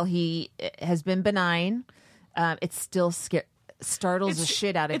while he has been benign, it still startles the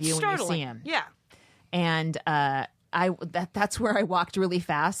shit out of It's you when you startling. see him. Yeah. And that's where I walked really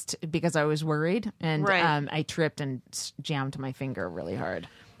fast because I was worried, and Right. I tripped and jammed my finger really hard.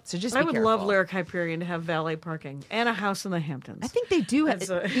 So just I be would careful. love Lyric Hyperion to have valet parking and a house in the Hamptons. I think they do. That's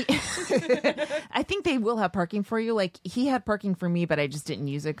I think they will have parking for you. Like he had parking for me, but I just didn't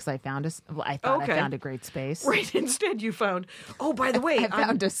use it because I thought I Okay. found a great space. Right. Instead, you found. Oh, by the way, I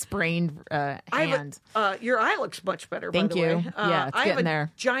found a sprained hand. Your eye looks much better. Thank by the you. way. Yeah, it's I have getting a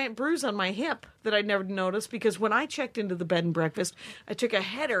there. giant bruise on my hip that I never noticed because when I checked into the bed and breakfast, I took a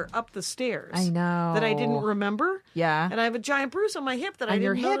header up the stairs. I know. that I didn't remember. Yeah. and I have a giant bruise on my hip that I On didn't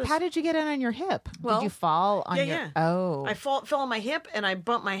your hip? notice. How did you get it on your hip? Well, did you fall on your? Yeah. Oh, I fell on my hip and I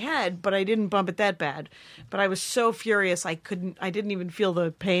bumped my head, but I didn't bump it that bad. But I was so furious I didn't even feel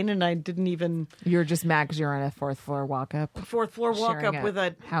the pain, and I didn't even you're just mad because you're on a fourth floor walk up. fourth floor walk Sharing up with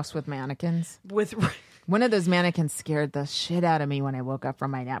a house with mannequins. with. One of those mannequins scared the shit out of me when I woke up from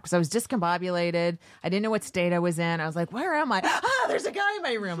my nap because I was discombobulated. I didn't know what state I was in. I was like, "Where am I?" There's a guy in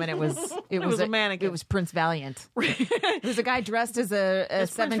my room, and it was was a mannequin. It was Prince Valiant. It was a guy dressed as a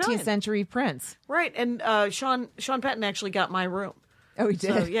Prince 17th Valiant. century prince. Right, and Sean Patton actually got my room. Oh, he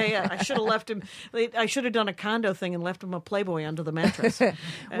did. So yeah, I should have left him. I should have done a condo thing and left him a Playboy under the mattress.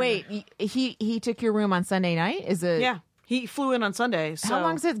 Wait, he took your room on Sunday night? Yeah, He flew in on Sunday. So How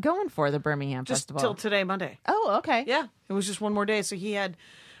long is it going for, the Birmingham just Festival? till today, Monday. Oh, okay. Yeah, it was just one more day. So he had,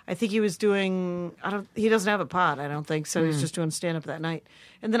 I think he was doing. He doesn't have a pod, I don't think. So he's just doing stand up that night.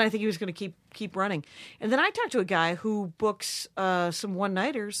 And then I think he was going to keep running. And then I talked to a guy who books some one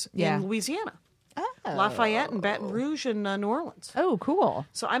nighters Yeah. in Louisiana, Oh. Lafayette and Baton Rouge and New Orleans. Oh, cool.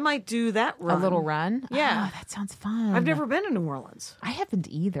 So I might do that A run. little run? Yeah. Oh, that sounds fun. I've never been to New Orleans. I haven't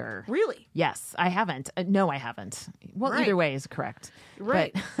either. Really? Yes, I haven't. No, I haven't. Well, Right. either way is correct.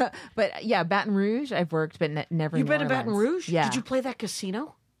 Right. But yeah, Baton Rouge, I've worked, but never. You've New been to Baton Orleans. Rouge? Yeah. Did you play that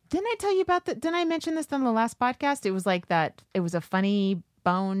casino? Didn't I tell you about that? Didn't I mention this on the last podcast? It was like that. It was a funny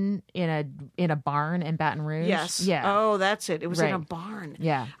bone in a barn in Baton Rouge. Yes. Yeah. Oh, that's it. It was in a Right. barn.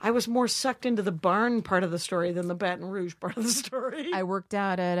 Yeah. I was more sucked into the barn part of the story than the Baton Rouge part of the story. I worked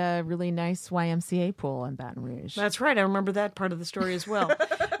out at a really nice YMCA pool in Baton Rouge. That's right. I remember that part of the story as well.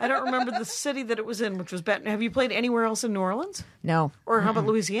 I don't remember the city that it was in, which was Baton. Have you played anywhere else in New Orleans? No. Or how about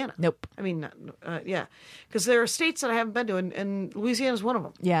Louisiana? Nope. I mean, yeah. Because there are states that I haven't been to, and Louisiana's one of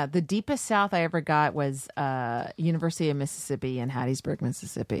them. Yeah, the deepest south I ever got was University of Mississippi in Hattiesburg,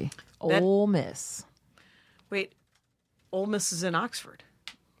 Mississippi. That- Ole Miss. Wait, Ole Miss is in Oxford,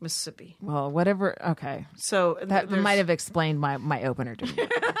 Mississippi. Well, whatever. Okay. So That there's- might have explained my opener to me.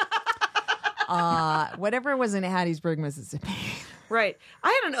 Whatever was in Hattiesburg, Mississippi. Right.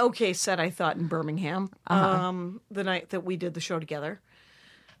 I had an okay set, I thought, in Birmingham. The night that we did the show together.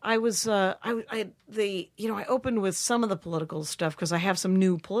 I was I opened with some of the political stuff because I have some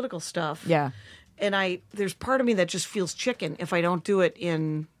new political stuff. Yeah. And there's part of me that just feels chicken if I don't do it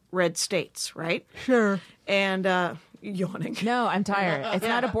in red states, right? Sure. And yawning. No, I'm tired. It's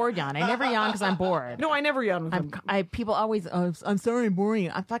not a bored yawn. I never yawn because I'm bored. No, I never yawn with them. People always, oh, I'm sorry, I'm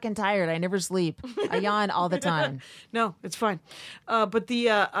boring. I'm fucking tired. I never sleep. I yawn all the time. No, it's fine. But the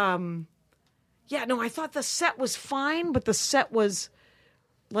yeah, no, I thought the set was fine, but the set was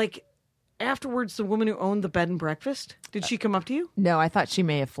like afterwards. The woman who owned the bed and breakfast, did she come up to you? No, I thought she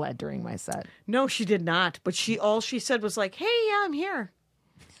may have fled during my set. No, she did not. But all she said was like, "Hey, yeah, I'm here."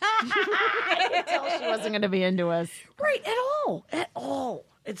 She wasn't going to be into us. Right, at all.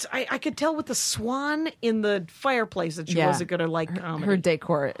 It's I could tell with the swan in the fireplace that she Yeah. wasn't going to like comedy. Her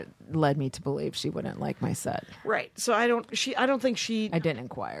decor led me to believe she wouldn't like my set. Right. So I don't think she. I didn't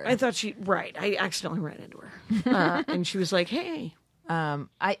inquire. I thought she. Right. I accidentally ran into her, and she was like, "Hey."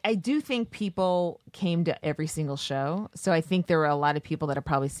 I do think people came to every single show. So I think there were a lot of people that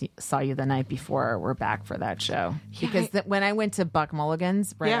probably saw you the night before were back for that show. Because when I went to Buck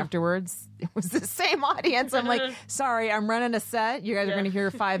Mulligan's right afterwards, it was the same audience. I'm like, sorry, I'm running a set. You guys are going to hear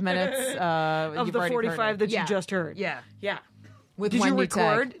 5 minutes of you've the already 45 heard it. that Yeah. you just heard. Yeah. Yeah. With Did one you new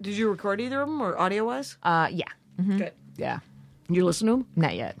record? tag. Did you record either of them or audio wise? Yeah. Good. Yeah. You listen to them?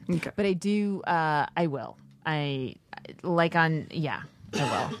 Not yet. Okay. But I do, I will. I will.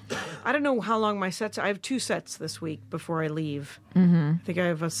 I don't know how long my sets are. I have 2 sets this week before I leave. Mm-hmm. I think I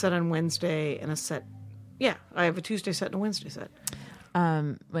have a set on Wednesday and a set. Yeah, I have a Tuesday set and a Wednesday set.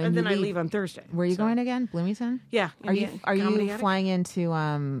 When And then you I leave on Thursday. Where are you So- going again? Bloomington? Yeah. Are you Comedy Attic? flying into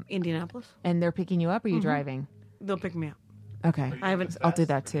Indianapolis? and they're picking you up or are Mm-hmm. you driving? They'll pick me up. Okay. I haven't. I'll do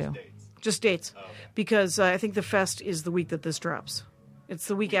that too. Just dates. Because I think the fest is the week that this drops. It's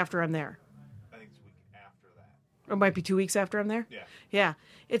the week after I'm there. I think it's a week after that. Or it might be 2 weeks after I'm there. Yeah. Yeah.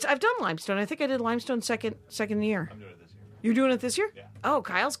 I've done Limestone. I think I did Limestone second year. I'm doing it this year. You're doing it this year? Yeah. Oh,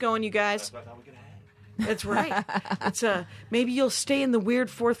 Kyle's going, you guys. So I thought we could hang. That's right. It's maybe you'll stay in the weird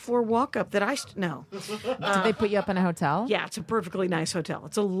 4th floor walk up that no. Did they put you up in a hotel? Yeah, it's a perfectly nice hotel.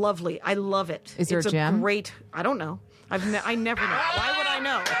 It's a lovely. I love it. Is there it's a gym? Great. I don't know. I never know. Why would I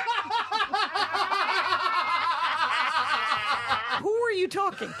know? Who are you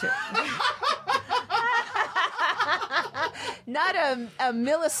talking to? Not a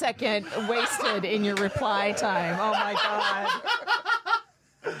millisecond wasted in your reply time. Oh my God.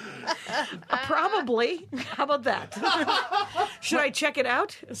 Probably. How about that? Should I check it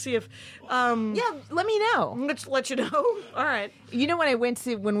out? See if. Yeah, let me know. Let's let you know. All right. You know,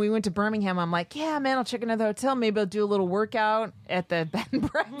 when we went to Birmingham, I'm like, yeah, man, I'll check into the hotel. Maybe I'll do a little workout at the bed and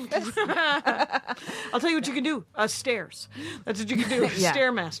breakfast. I'll tell you what you can do. Stairs. That's what you can do. Yeah.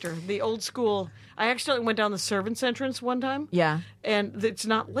 Stairmaster. The old school. I accidentally went down the servants' entrance one time. Yeah. And it's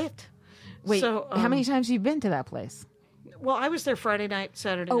not lit. Wait, So, how many times have you been to that place? Well, I was there Friday night,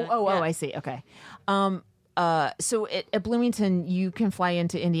 Saturday night. Oh, Yeah. I see. Okay. So at Bloomington, you can fly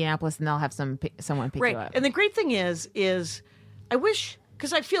into Indianapolis and they'll have someone pick Right. you up. And the great thing is I wish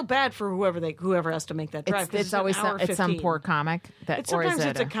because I feel bad for whoever has to make that drive. 'cause It's always an hour it's some 15. poor comic that, or Sometimes is it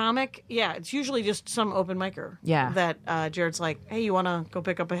it's a comic. Yeah, it's usually just some open micer. Yeah. That Jared's like, hey, you want to go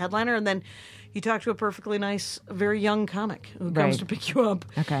pick up a headliner? And then you talk to a perfectly nice, very young comic who comes Right. to pick you up.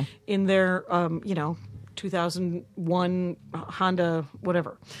 Okay. In their, 2001 Honda,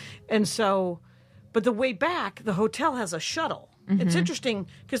 whatever. And so, but the way back, the hotel has a shuttle. Mm-hmm. It's interesting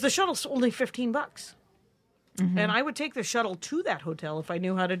because the shuttle's only $15. Mm-hmm. And I would take the shuttle to that hotel if I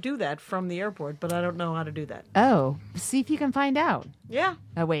knew how to do that from the airport, but I don't know how to do that. Oh, see if you can find out. Yeah.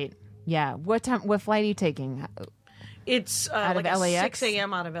 Oh wait, yeah. What flight are you taking? It's Out of like a LAX? 6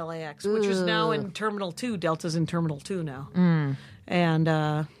 a.m. out of LAX, which is now in Terminal 2. Delta's in Terminal 2 now. Mm.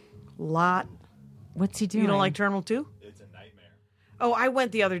 And lot. What's he doing? You don't like Terminal 2? It's a nightmare. Oh, I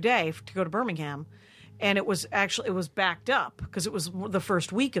went the other day to go to Birmingham, and it was backed up because it was the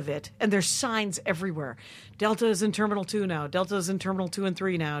first week of it, and there's signs everywhere. Delta is in Terminal 2 now. Delta is in Terminal 2 and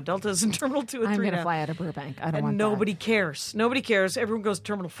 3 now. Delta is in Terminal 2 and I'm 3 going to now. fly out of Burbank. I don't And want nobody cares. Nobody cares. Everyone goes to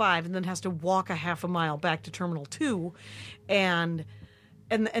Terminal 5 and then has to walk a half a mile back to Terminal 2. And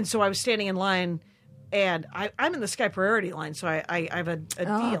so I was standing in line, and I'm in the Sky Priority line, so I have a that. deal.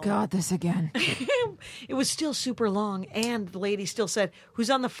 Oh God, this again. It was still super long, and the lady still said, who's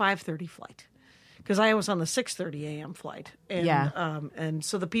on the 5:30 flight? Because I was on the 6:30 a.m. flight. And, Yeah. And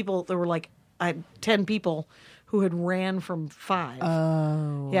so there were like 10 people who had ran from 5.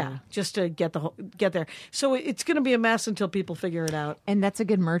 Oh. Yeah, just to get there. So it's going to be a mess until people figure it out. And that's a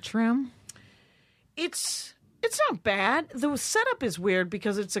good merch room. It's not bad. The setup is weird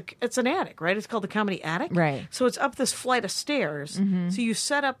because it's an attic, right? It's called the Comedy Attic. Right. So it's up this flight of stairs. So you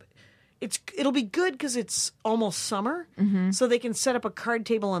set up. It'll be good because it's almost summer, so they can set up a card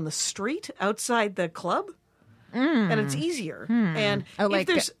table on the street outside the club, and it's easier. And Oh, if like-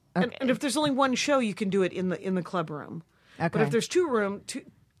 there's okay. and if there's only one show, you can do it in the club room. But Okay. if there's two,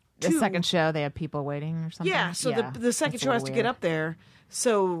 The second show, they have people waiting or something. yeah. So the second That's a show has little to get weird. up there.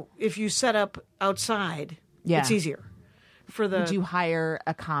 So if you set up outside, Yeah. it's easier. For the Would you hire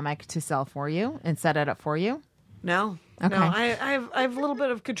a comic to sell for you and set it up for you? No. Okay. No, I have a little bit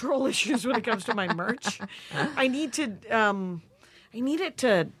of control issues when it comes to my merch. I need it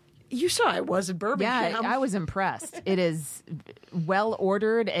to. You saw I was in Birmingham. Yeah, I was impressed. It is well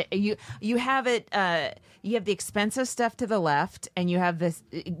ordered. You have it. You have the expensive stuff to the left, and you have this.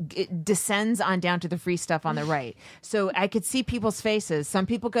 It descends on down to the free stuff on the right. So I could see people's faces. Some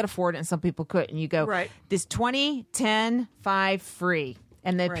people could afford it, and some people couldn't. You go, Right. This 20, 10, 5, free.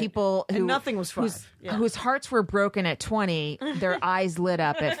 And the Right. people who And nothing was whose hearts were broken at 20, their eyes lit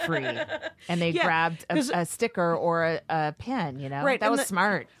up at free, and they Yeah, grabbed 'cause- a sticker or a pen. You know, Right, that and was the-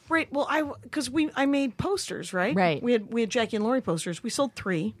 smart. Right. Well, I made posters, right? Right. We had Jackie and Laurie posters. We sold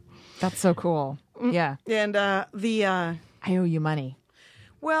 3, That's so cool. Yeah. and I owe you money.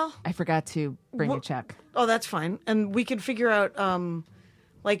 well, I forgot to bring a check. oh, that's fine, and we could figure out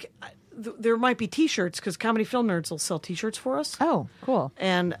there might be T-shirts because Comedy Film Nerds will sell T-shirts for us. Oh, cool.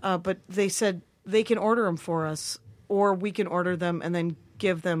 And but they said they can order them for us, or we can order them and then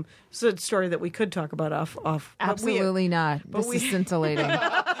give them. It's a story that we could talk about off. but we- Absolutely not. This we- is scintillating.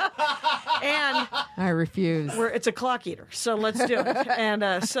 and I refuse. it's a clock eater, so let's do it. And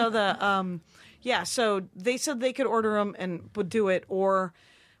so they said they could order them and would do it, or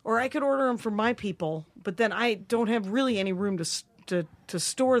I could order them for my people, but then I don't have really any room to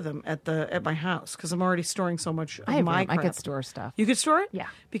store them at my house because I'm already storing so much of I have my room. I crap. could store stuff. You could store it? Yeah.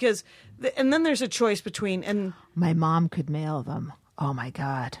 Because and then there's a choice between My mom could mail them. Oh my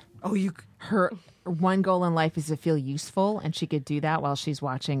God. you Her one goal in life is to feel useful, and she could do that while she's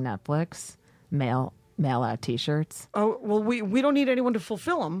watching Netflix. Mail out T-shirts. Oh, well, we don't need anyone to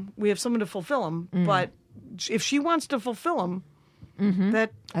fulfill them. We have someone to fulfill them. But if she wants to fulfill them,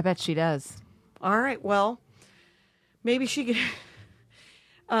 that, I bet she does. all right, well, maybe she could.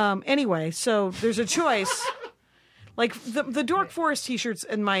 Anyway, so there's a choice. Like the Dork Forest T-shirts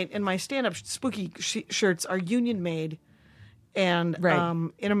and my stand-up spooky shirts are union made and Right.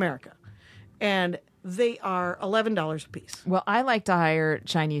 in America. And they are $11 a piece. Well, I like to hire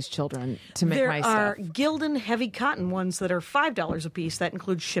Chinese children to make There my are stuff. Gildan heavy cotton ones that are $5 a piece. That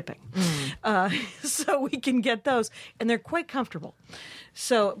includes shipping. So we can get those, and they're quite comfortable.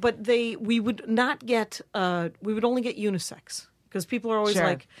 So, but we would not get. We would only get unisex because people are always Sure.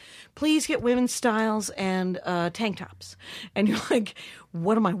 like, "Please get women's styles and tank tops," and you're like,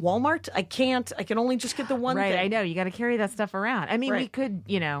 "What am I, Walmart? I can't. I can only just get the one Right, thing." I know. You got to carry that stuff around. I mean, we Right. could,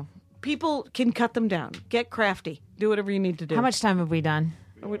 People can cut them down. Get crafty. Do whatever you need to do. How much time have we done?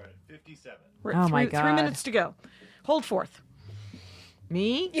 We are at 57. We're Oh, my 3 God. minutes to go. Hold forth.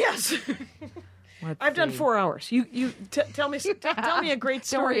 Me? Yes. I've done 4 hours. You tell me a great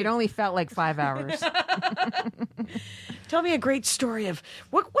Don't worry, story. it only felt like 5 hours. Tell me a great story of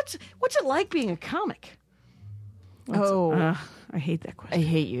what's it like being a comic? I hate that I question.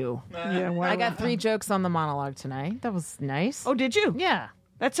 hate you. Yeah, why I got 3 jokes on the monologue tonight. That was nice. Oh, did you? Yeah,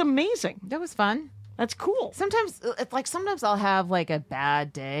 That's amazing. that was fun. That's cool. Sometimes I'll have like a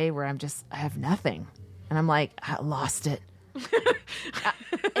bad day where I have nothing, and I'm like, I lost it.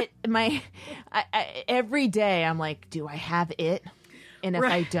 Every day I'm like, do I have it? And if I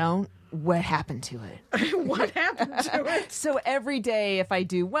Right. don't, what happened to it? What happened to it? So every day, if I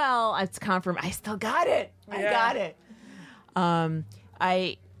do well, it's confirmed. I still got it. I got it.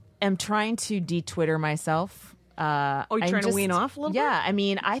 I am trying to de-Twitter myself. Oh, you're trying to wean off a little bit? Yeah, I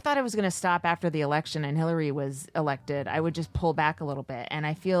mean, I thought I was going to stop after the election and Hillary was elected. I would just pull back a little bit. And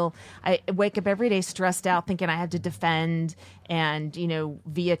I wake up every day stressed out thinking I have to defend and,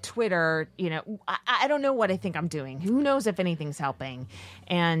 via Twitter, I don't know what I think I'm doing. Who knows if anything's helping?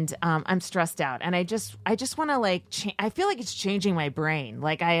 And I'm stressed out. And I just want to I feel like it's changing my brain.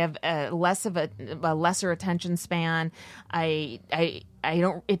 Like I have a lesser attention span.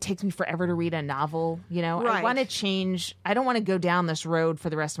 It takes me forever to read a novel, I Right. want to change. I don't want to go down this road for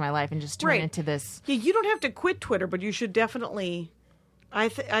the rest of my life and just turn Right. into this. Yeah, you don't have to quit Twitter, but you should definitely. I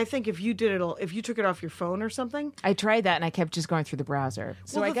think if you did it, if you took it off your phone or something. I tried that and I kept just going through the browser.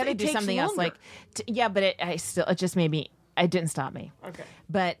 So Well, I got to it do takes something else. longer. But it just made me, it didn't stop me. Okay.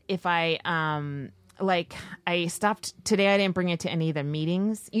 But if I, I stopped today, I didn't bring it to any of the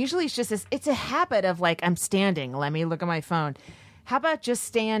meetings. Usually it's just this, it's a habit of I'm standing, let me look at my phone. How about just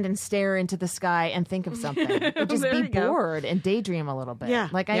stand and stare into the sky and think of something? Or just There be you go. bored and daydream a little bit. Yeah,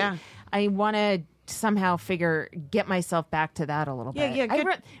 yeah. I want to somehow get myself back to that a little Yeah, bit. yeah, I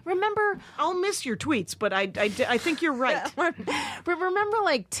good. remember I'll miss your tweets, but I think you're right. but remember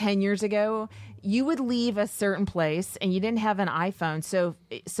 10 years ago, you would leave a certain place and you didn't have an iPhone. So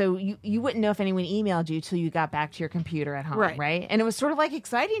you wouldn't know if anyone emailed you till you got back to your computer at home. Right. Right. And it was sort of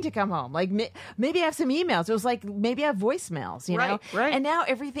exciting to come home. Maybe I have some emails. It was maybe I have voicemails, you know? Right. And now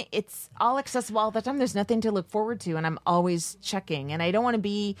everything, it's all accessible all the time. There's nothing to look forward to. And I'm always checking. And I don't want to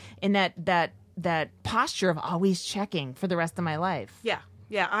be in that posture of always checking for the rest of my life. Yeah.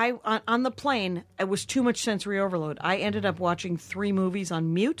 I on the plane, it was too much sensory overload. I ended up watching 3 movies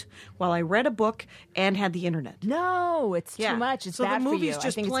on mute while I read a book and had the internet. No, it's too much. It's so bad the for you. movie's I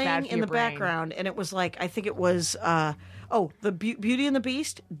just think it's playing bad for in your the brain. background, and it was I think it was the Beauty and the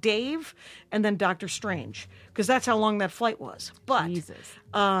Beast, Dave, and then Doctor Strange, because that's how long that flight was. But Jesus.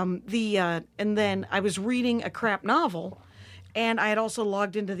 and then I was reading a crap novel. And I had also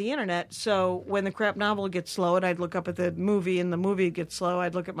logged into the internet, so when the crap novel gets slow, and I'd look up at the movie, and the movie gets slow,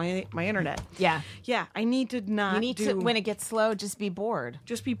 I'd look at my internet. Yeah. Yeah, I need to not. You need to, when it gets slow, just be bored.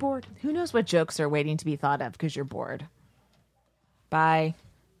 just be bored. Who knows what jokes are waiting to be thought of because you're bored. Bye.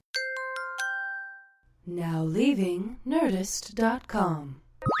 Now leaving Nerdist.com.